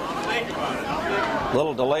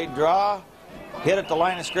 Little delayed draw. Hit at the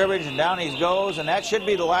line of scrimmage, and down he goes, and that should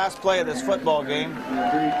be the last play of this football game.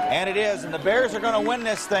 And it is, and the Bears are going to win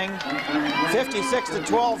this thing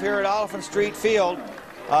 56-12 here at Oliphant Street Field.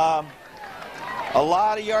 A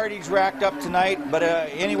lot of yardage racked up tonight, but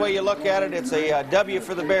any way you look at it, it's a W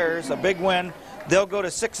for the Bears, a big win. They'll go to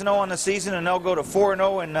 6-0 on the season, and they'll go to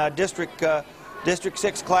 4-0 in District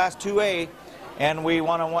 6 Class 2A. And we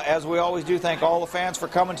want to, as we always do, thank all the fans for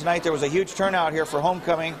coming tonight. There was a huge turnout here for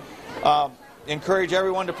homecoming. Encourage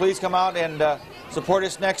everyone to please come out and support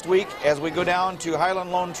us next week as we go down to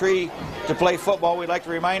Highland Lone Tree to play football. We'd like to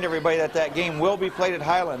remind everybody that that game will be played at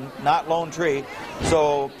Highland, not Lone Tree.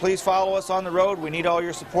 So please follow us on the road. We need all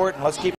your support, and let's keep